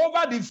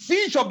over the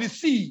fish of the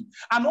sea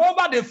and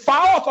over the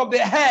fowls of the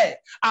air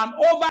and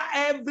over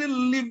every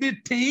living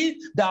thing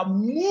that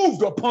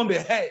moved upon the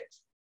earth.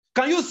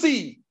 Can you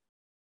see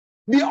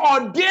the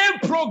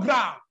ordained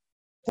program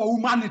for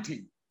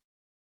humanity?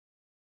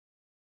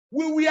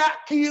 We were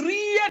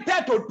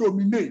created to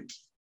dominate.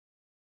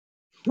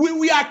 We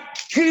were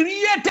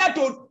created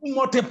to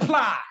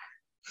multiply.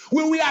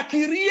 We were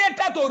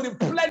created to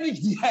replenish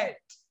the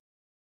earth.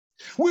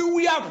 We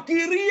were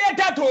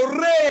created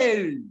to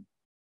reign.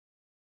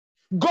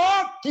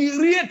 God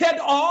created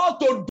us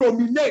to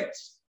dominate.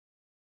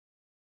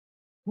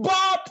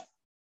 But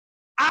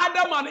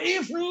Adam and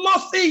Eve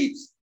lost it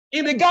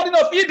in the Garden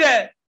of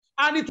Eden,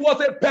 and it was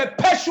a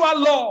perpetual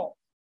law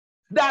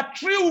that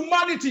threw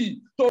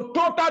humanity to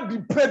total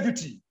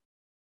depravity.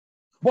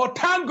 But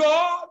thank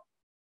God,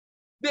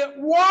 the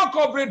work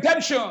of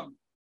redemption,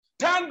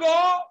 thank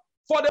God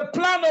for the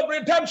plan of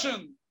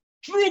redemption.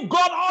 Through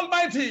God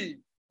Almighty,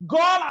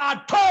 God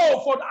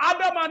atoned for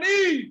Adam and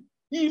Eve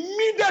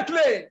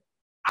immediately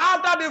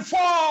after the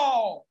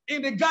fall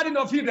in the Garden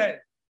of Eden.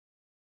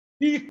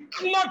 He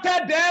clothed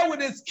them with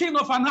the skin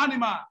of an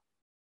animal.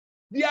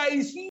 There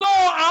is no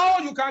how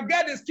you can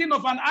get the skin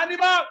of an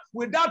animal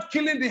without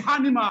killing the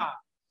animal.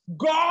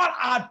 God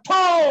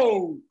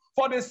atoned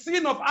for the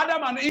sin of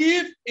Adam and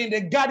Eve in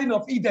the Garden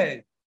of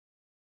Eden.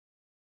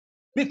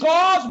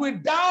 Because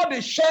without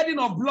the shedding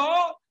of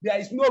blood, there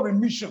is no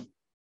remission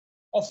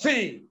of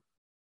sin.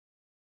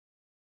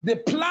 The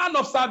plan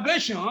of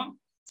salvation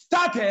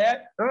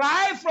started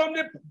right from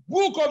the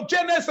book of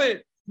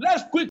Genesis.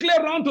 Let's quickly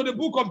run to the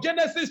book of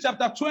Genesis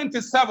chapter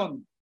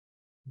 27.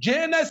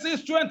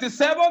 Genesis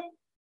 27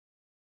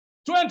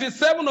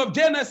 of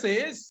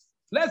Genesis.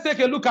 Let's take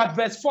a look at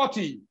verse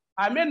 40.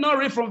 I may not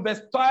read from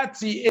verse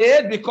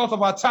 38 because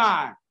of our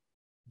time.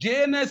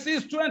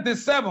 Genesis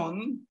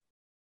 27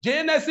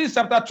 Genesis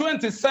chapter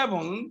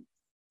 27.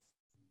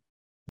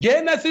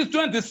 Genesis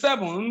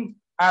 27,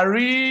 I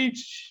read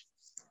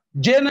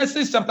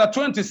Genesis chapter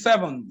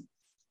 27.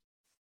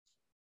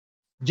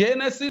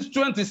 Genesis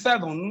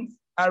 27,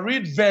 I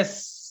read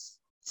verse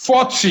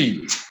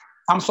 40.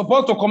 I'm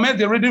supposed to comment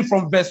the reading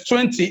from verse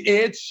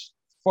 28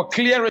 for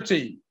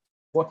clarity,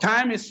 but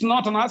time is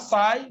not on our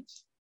side.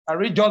 I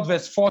read just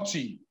verse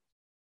 40.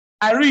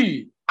 I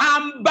read,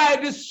 and by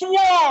the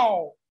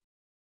sword,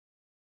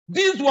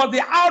 this was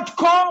the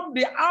outcome,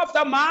 the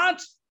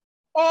aftermath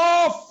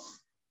of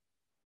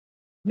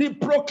the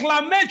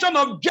proclamation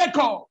of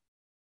Jacob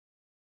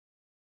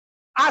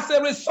as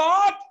a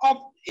result of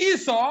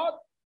Esau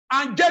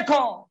and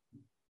Jacob.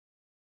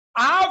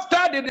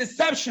 After the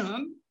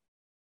deception,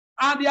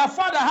 and their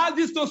father has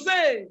this to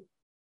say,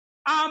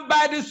 and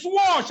by the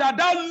sword shalt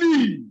thou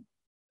live,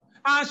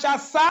 and shalt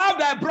serve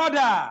thy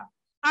brother,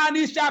 and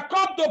it shall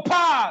come to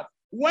pass,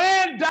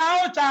 when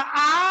thou shalt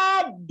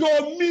have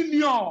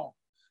dominion,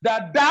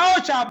 that thou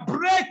shalt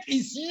break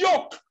his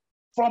yoke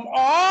from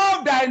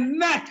off thy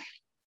neck.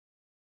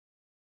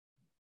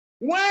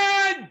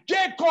 When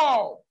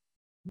Jacob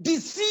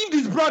deceived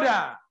his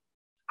brother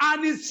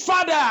and his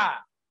father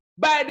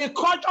by the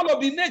culture of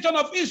the nation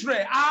of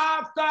Israel,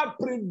 after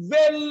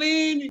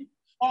prevailing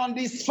on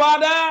his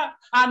father,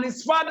 and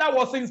his father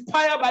was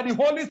inspired by the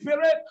Holy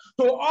Spirit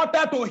to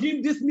utter to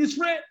him this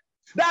mystery,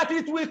 that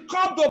it will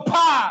come to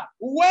pass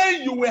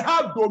when you will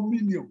have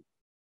dominion,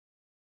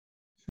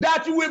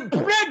 that you will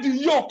break the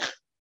yoke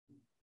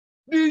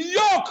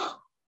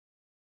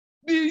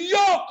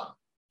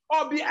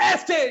of the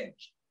estate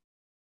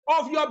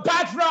of your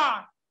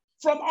birthright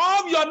from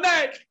off your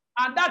neck.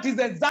 And that is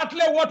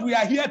exactly what we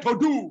are here to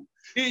do.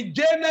 In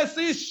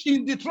Genesis,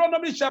 in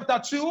Deuteronomy chapter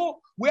 2,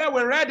 where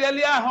we read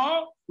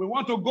earlier, we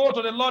want to go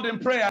to the Lord in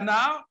prayer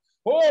now.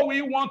 Oh,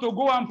 we want to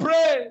go and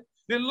pray.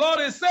 The Lord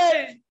is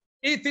saying,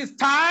 it is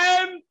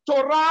time to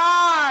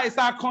rise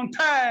and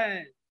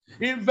contend.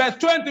 In verse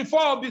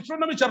 24 of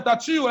Deuteronomy chapter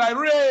 2, I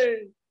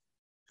read,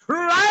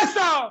 rise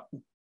up,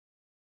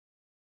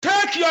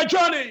 take your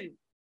journey,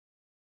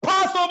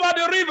 pass over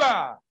the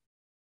river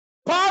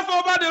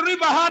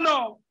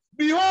Hannon.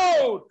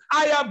 Behold,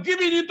 I have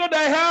given into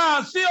thy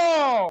hands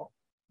Sihon,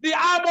 the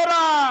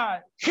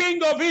Amorite,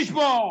 king of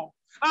Heshbon,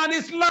 and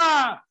his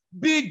land.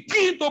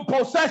 Begin to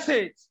possess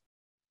it.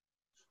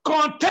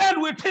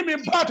 Contend with him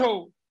in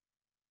battle.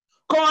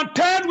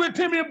 Contend with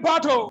him in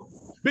battle,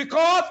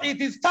 because it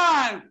is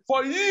time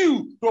for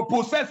you to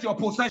possess your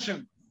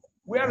possession.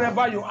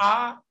 Wherever you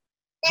are,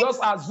 just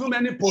assume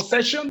any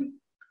possession,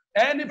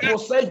 any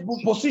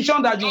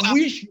position that you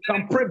wish, you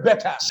can pray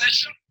better.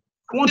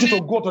 I want you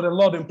to go to the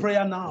Lord in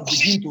prayer now.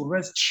 Begin to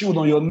rest shield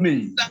on your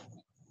knees.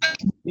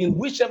 In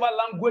whichever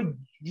language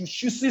you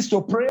choose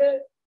to pray,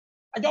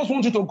 I just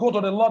want you to go to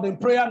the Lord in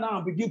prayer now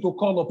and begin to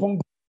call upon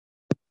God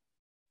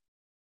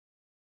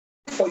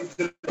for his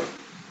deliverance.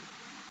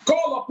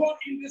 Call upon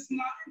him this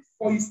night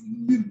for his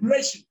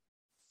liberation.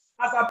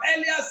 As I've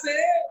earlier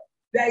said,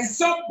 there is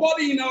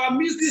somebody in our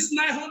midst this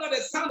night under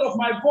the sound of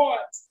my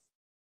voice.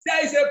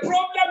 There is a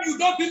problem, you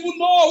don't even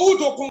know who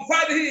to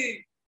confide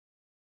in,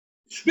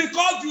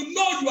 because you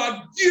know you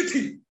are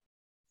guilty.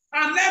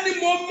 And any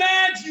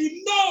moment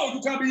you know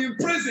you can be in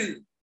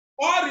prison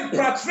or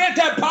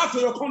repatriated back to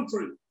your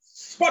country.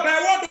 But I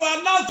want to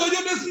announce to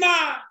you this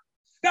night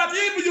that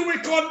if you will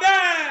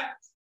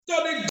connect to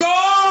the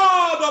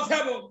God of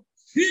heaven,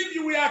 if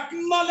you will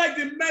acknowledge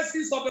the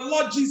mercies of the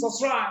Lord Jesus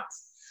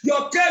Christ,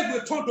 your case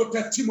will turn to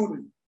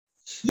testimony.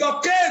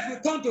 Your case will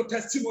turn to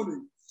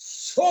testimony.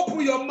 Open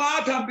your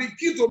mouth and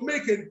begin to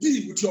make a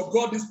deal with your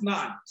God this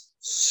night.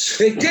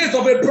 A case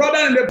of a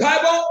brother in the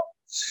Bible,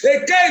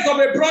 a case of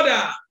a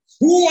brother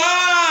who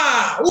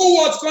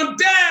was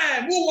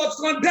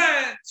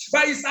condemned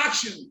by his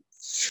action.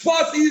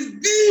 But his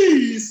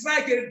deed is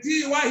like a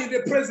deed while in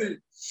the prison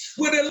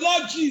with the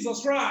Lord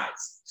Jesus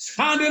Christ.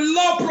 And the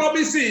Lord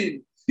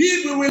promising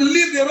he will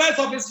live the rest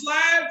of his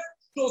life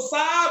to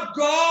serve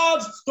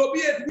God, to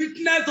be a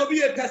witness, to be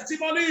a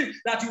testimony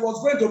that he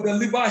was going to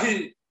deliver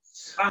him.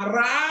 And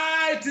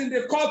right in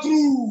the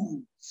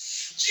courtroom,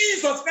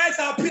 Jesus Christ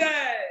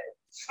appeared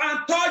and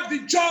touched the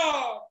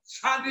judge,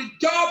 and the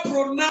judge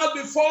pronounced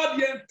before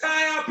the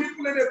entire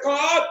people in the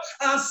court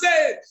and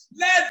said,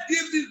 let's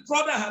give this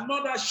brother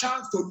another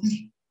chance to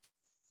live.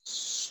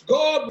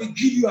 God will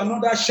give you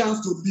another chance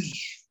to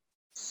live.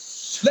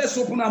 Let's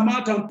open our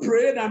mouth and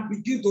pray and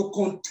begin to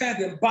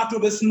contend and battle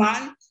this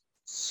night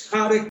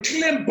and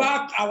reclaim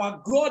back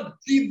our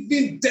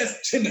God-given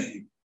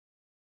destiny.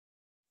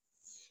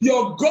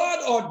 Your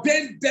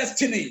God-ordained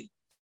destiny.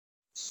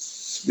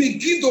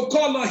 Begin to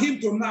call on him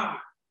tonight.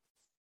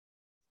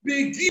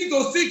 Begin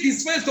to seek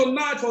his face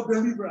tonight for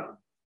deliverance.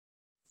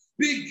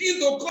 Begin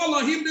to call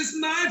on him this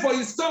night for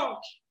his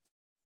touch.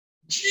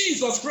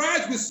 Jesus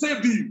Christ will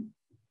save you.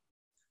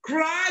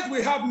 Christ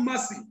will have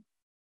mercy.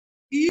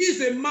 He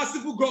is a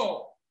merciful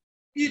God.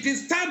 It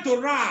is time to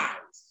rise.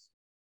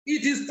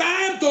 It is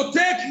time to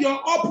take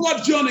your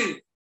upward journey.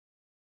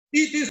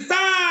 It is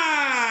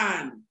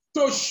time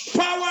to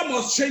power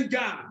must change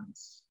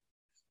hands.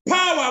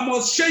 Power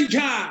must change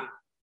hands.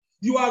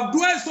 You have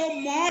done so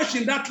much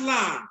in that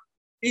land.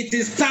 It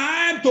is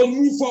time to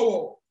move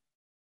forward.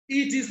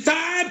 It is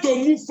time to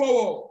move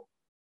forward.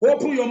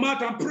 Open your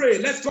mouth and pray.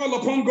 Let's call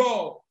upon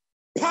God.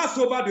 Pass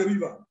over the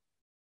river.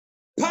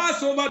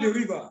 Pass over the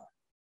river.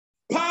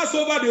 Pass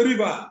over the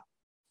river.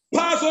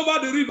 Pass over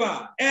the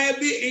river.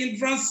 Every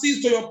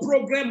hindrances to your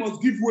program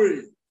must give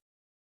way.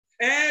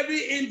 Every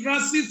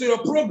hindrances to your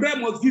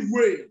program must give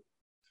way.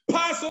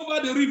 Pass over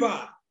the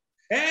river.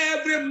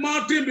 Every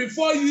mountain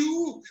before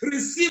you,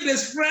 receive the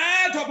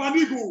strength of an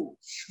eagle.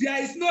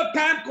 There is no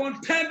time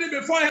contending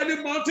before any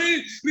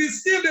mountain.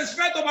 Receive the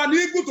strength of an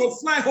eagle to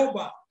fly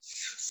over.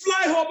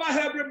 Fly over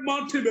every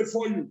mountain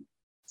before you.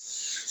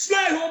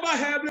 Fly over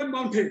every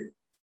mountain.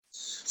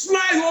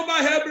 Fly over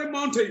every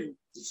mountain.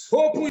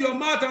 Open your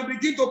mouth and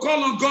begin to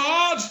call on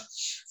God.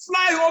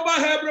 Fly over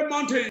every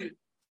mountain.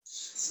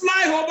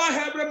 Fly over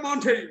every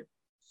mountain.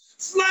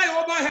 Fly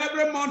over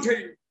every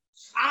mountain.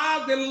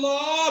 Ask the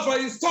Lord for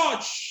his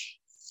touch.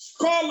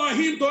 Call on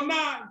him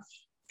tonight.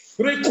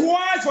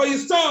 Request for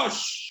his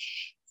touch.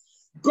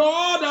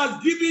 God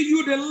has given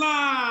you the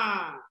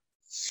land.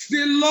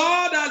 The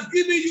Lord has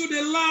given you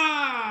the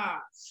land.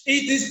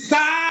 It is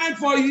time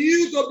for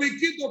you to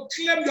begin to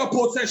claim your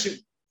possession.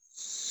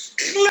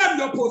 Claim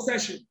your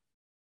possession.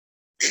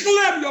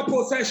 Claim your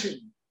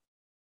possession.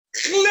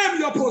 Claim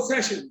your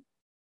possession.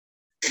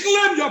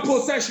 Claim your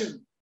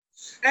possession.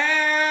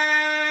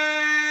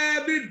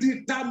 Every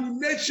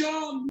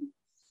determination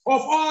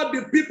of all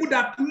the people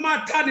that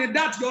matter in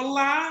that your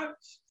life,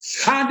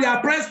 and they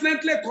are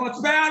presently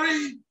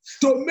conspiring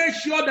to make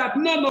sure that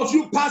none of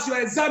you pass your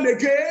exam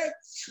again,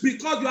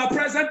 because you are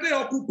presently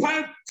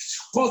occupying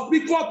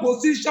conspicuous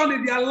position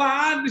in their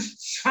land,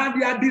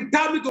 and they are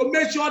determined to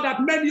make sure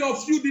that many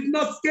of you did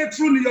not get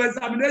through your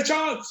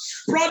examination.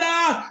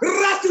 Brother,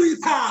 rattle it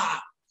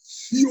hard.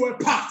 You will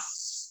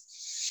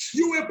pass.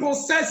 You will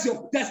possess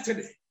your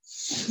destiny.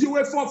 You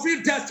will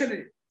fulfill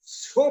destiny.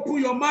 Open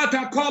your mouth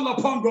and call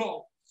upon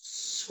God.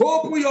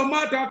 Open your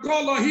mouth and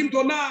call on him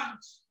tonight.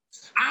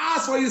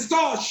 Ask for his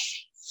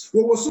touch.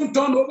 We will soon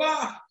turn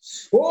over.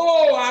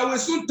 Oh, I will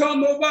soon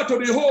turn over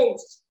to the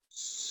host.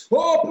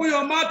 Open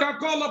your mouth and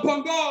call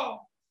upon God.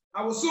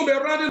 I will soon be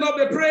rounding up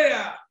the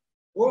prayer.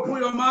 Open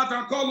your mouth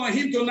and call on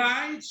him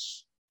tonight,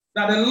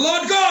 that the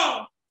Lord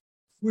God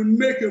will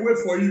make a way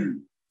for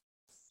you.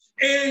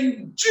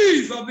 In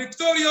Jesus'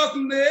 victorious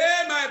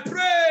name I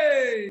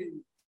pray.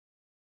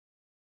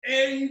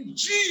 In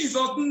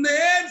Jesus'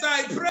 name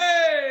I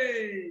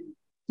pray.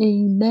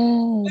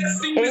 Amen.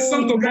 Let's sing this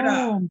song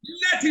together.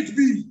 Let it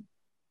be.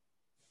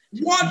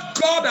 What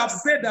God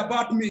has said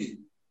about me,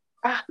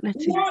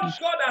 what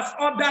God has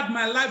ordered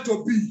my life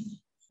to be,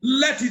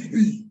 let it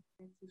be.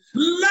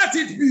 Let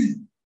it be.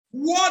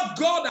 What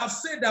God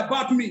has said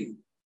about me,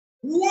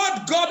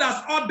 what God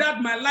has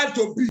ordered my life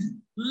to be,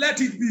 let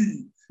it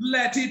be.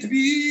 Let it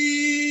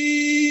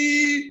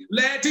be.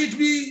 Let it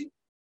be.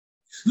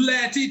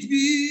 Let it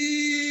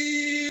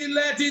be.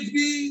 Let it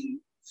be.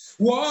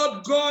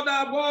 What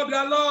God, what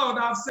the Lord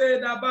has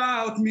said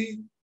about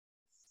me,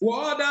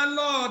 what the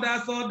Lord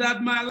has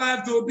ordered my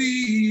life to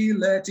be,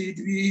 let it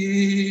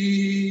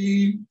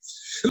be.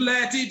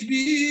 Let it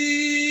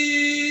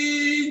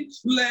be.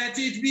 Let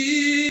it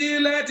be.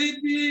 Let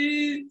it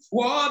be.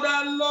 What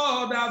the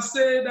Lord has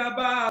said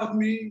about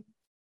me,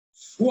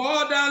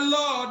 what the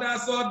Lord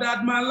has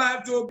ordered my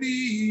life to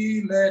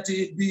be, let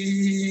it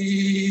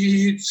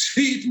be.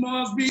 It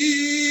must be.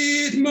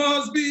 It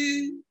must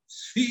be.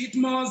 It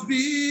must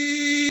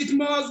be. It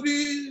must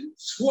be.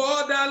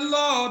 What the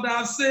Lord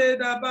has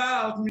said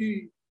about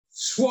me,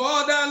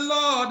 what the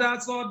Lord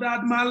has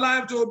ordered my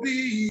life to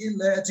be,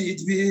 let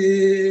it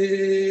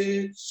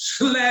be.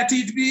 Let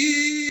it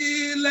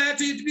be.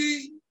 Let it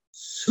be.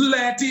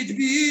 Let it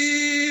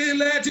be.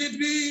 Let it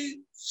be.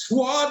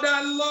 What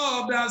the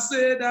Lord has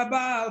said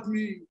about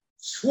me,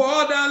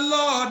 what the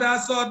Lord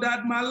has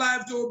ordered my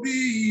life to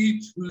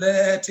be,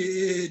 let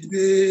it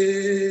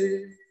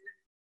be.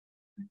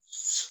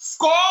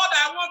 God,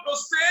 I want to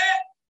say,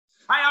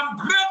 I am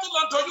grateful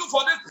unto you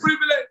for this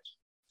privilege.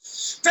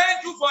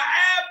 Thank you for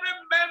every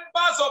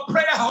members of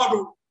Prayer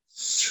Huddle.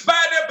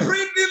 By the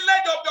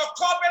privilege of your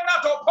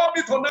covenant upon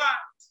me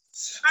tonight,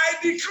 I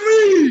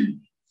decree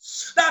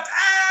that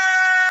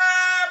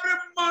every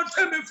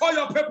mountain before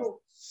your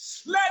people,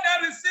 let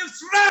them receive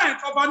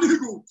strength of an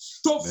eagle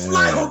to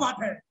fly over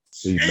them.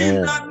 Amen.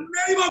 In the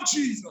name of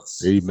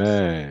Jesus.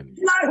 Amen.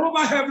 Fly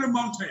over every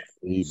mountain.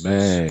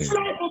 Amen.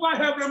 Fly over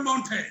every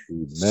mountain.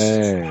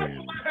 Amen. Fly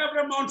over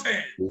every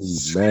mountain.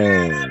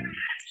 Amen.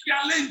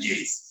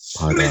 Challenges.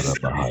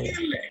 Receive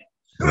healing.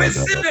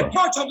 Receive the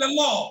touch of the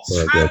Lord.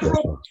 I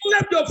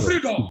proclaim your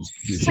freedom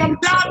from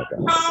that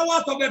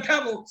powers of the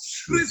devil.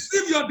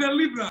 Receive your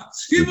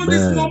deliverance. Even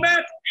this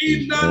moment,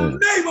 in the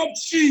name of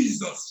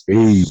Jesus.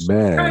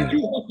 Amen. Thank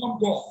you, awesome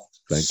God.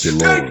 Thank you,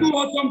 Lord. Thank you,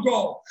 awesome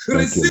God. Thank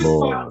Receive you,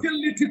 Lord.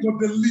 fertility to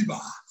deliver.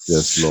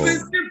 Yes, Lord.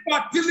 Receive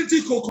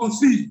fertility to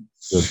conceive.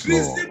 Yes,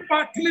 Lord. Receive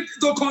fertility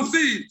to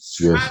conceive.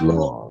 Yes, And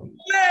Lord.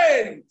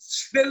 proclaim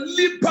the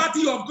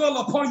liberty of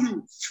God upon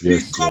you.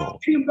 Yes, Become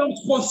Lord. kingdom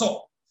sponsor.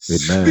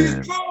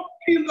 Amen. Become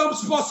kingdom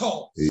sponsor.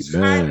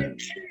 Amen. I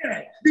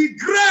declare the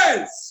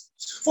grace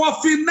for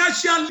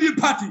financial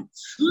liberty.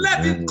 Let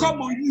Amen. it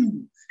come on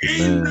you.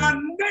 Amen. In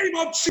the name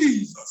of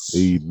Jesus.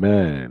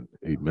 Amen.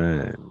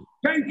 Amen.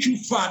 Thank you,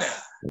 Father.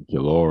 Thank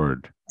you,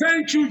 Lord.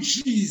 Thank you,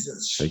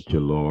 Jesus. Thank you,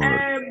 Lord.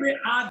 Every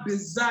heart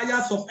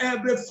desires of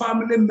every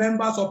family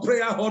members of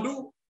prayer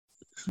huddle,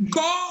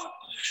 God,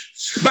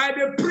 by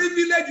the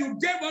privilege you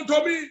gave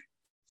unto me,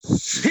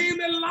 in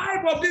the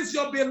life of this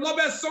your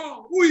beloved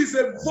son, who is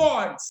a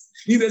voice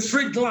in the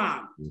street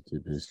land,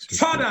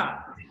 Father,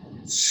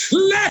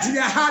 let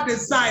their heart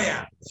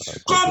desire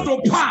come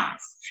to pass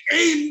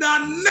in the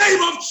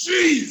name of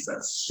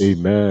Jesus.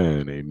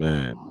 Amen.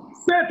 Amen.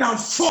 Satan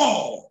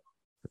fall,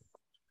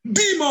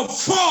 demon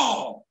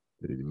fall,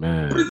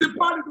 Amen.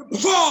 principality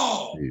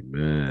fall.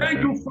 Amen.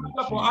 Thank you,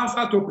 Father, for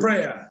answer to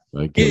prayer.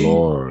 Thank you,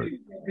 Lord. In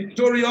your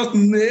victorious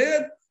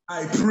name,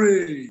 I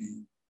pray.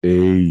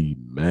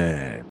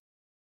 Amen.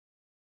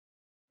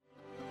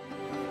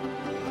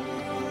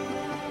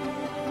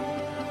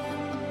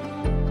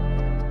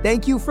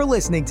 Thank you for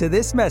listening to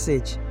this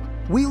message.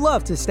 We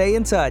love to stay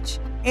in touch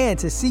and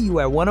to see you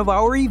at one of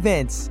our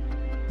events.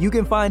 You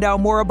can find out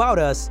more about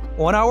us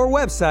on our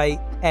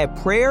website at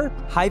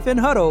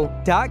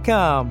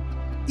prayer-huddle.com.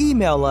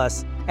 Email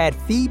us at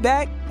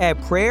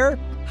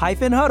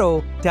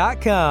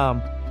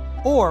feedback@prayer-huddle.com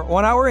or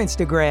on our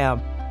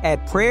Instagram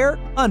at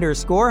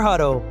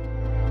prayer_huddle.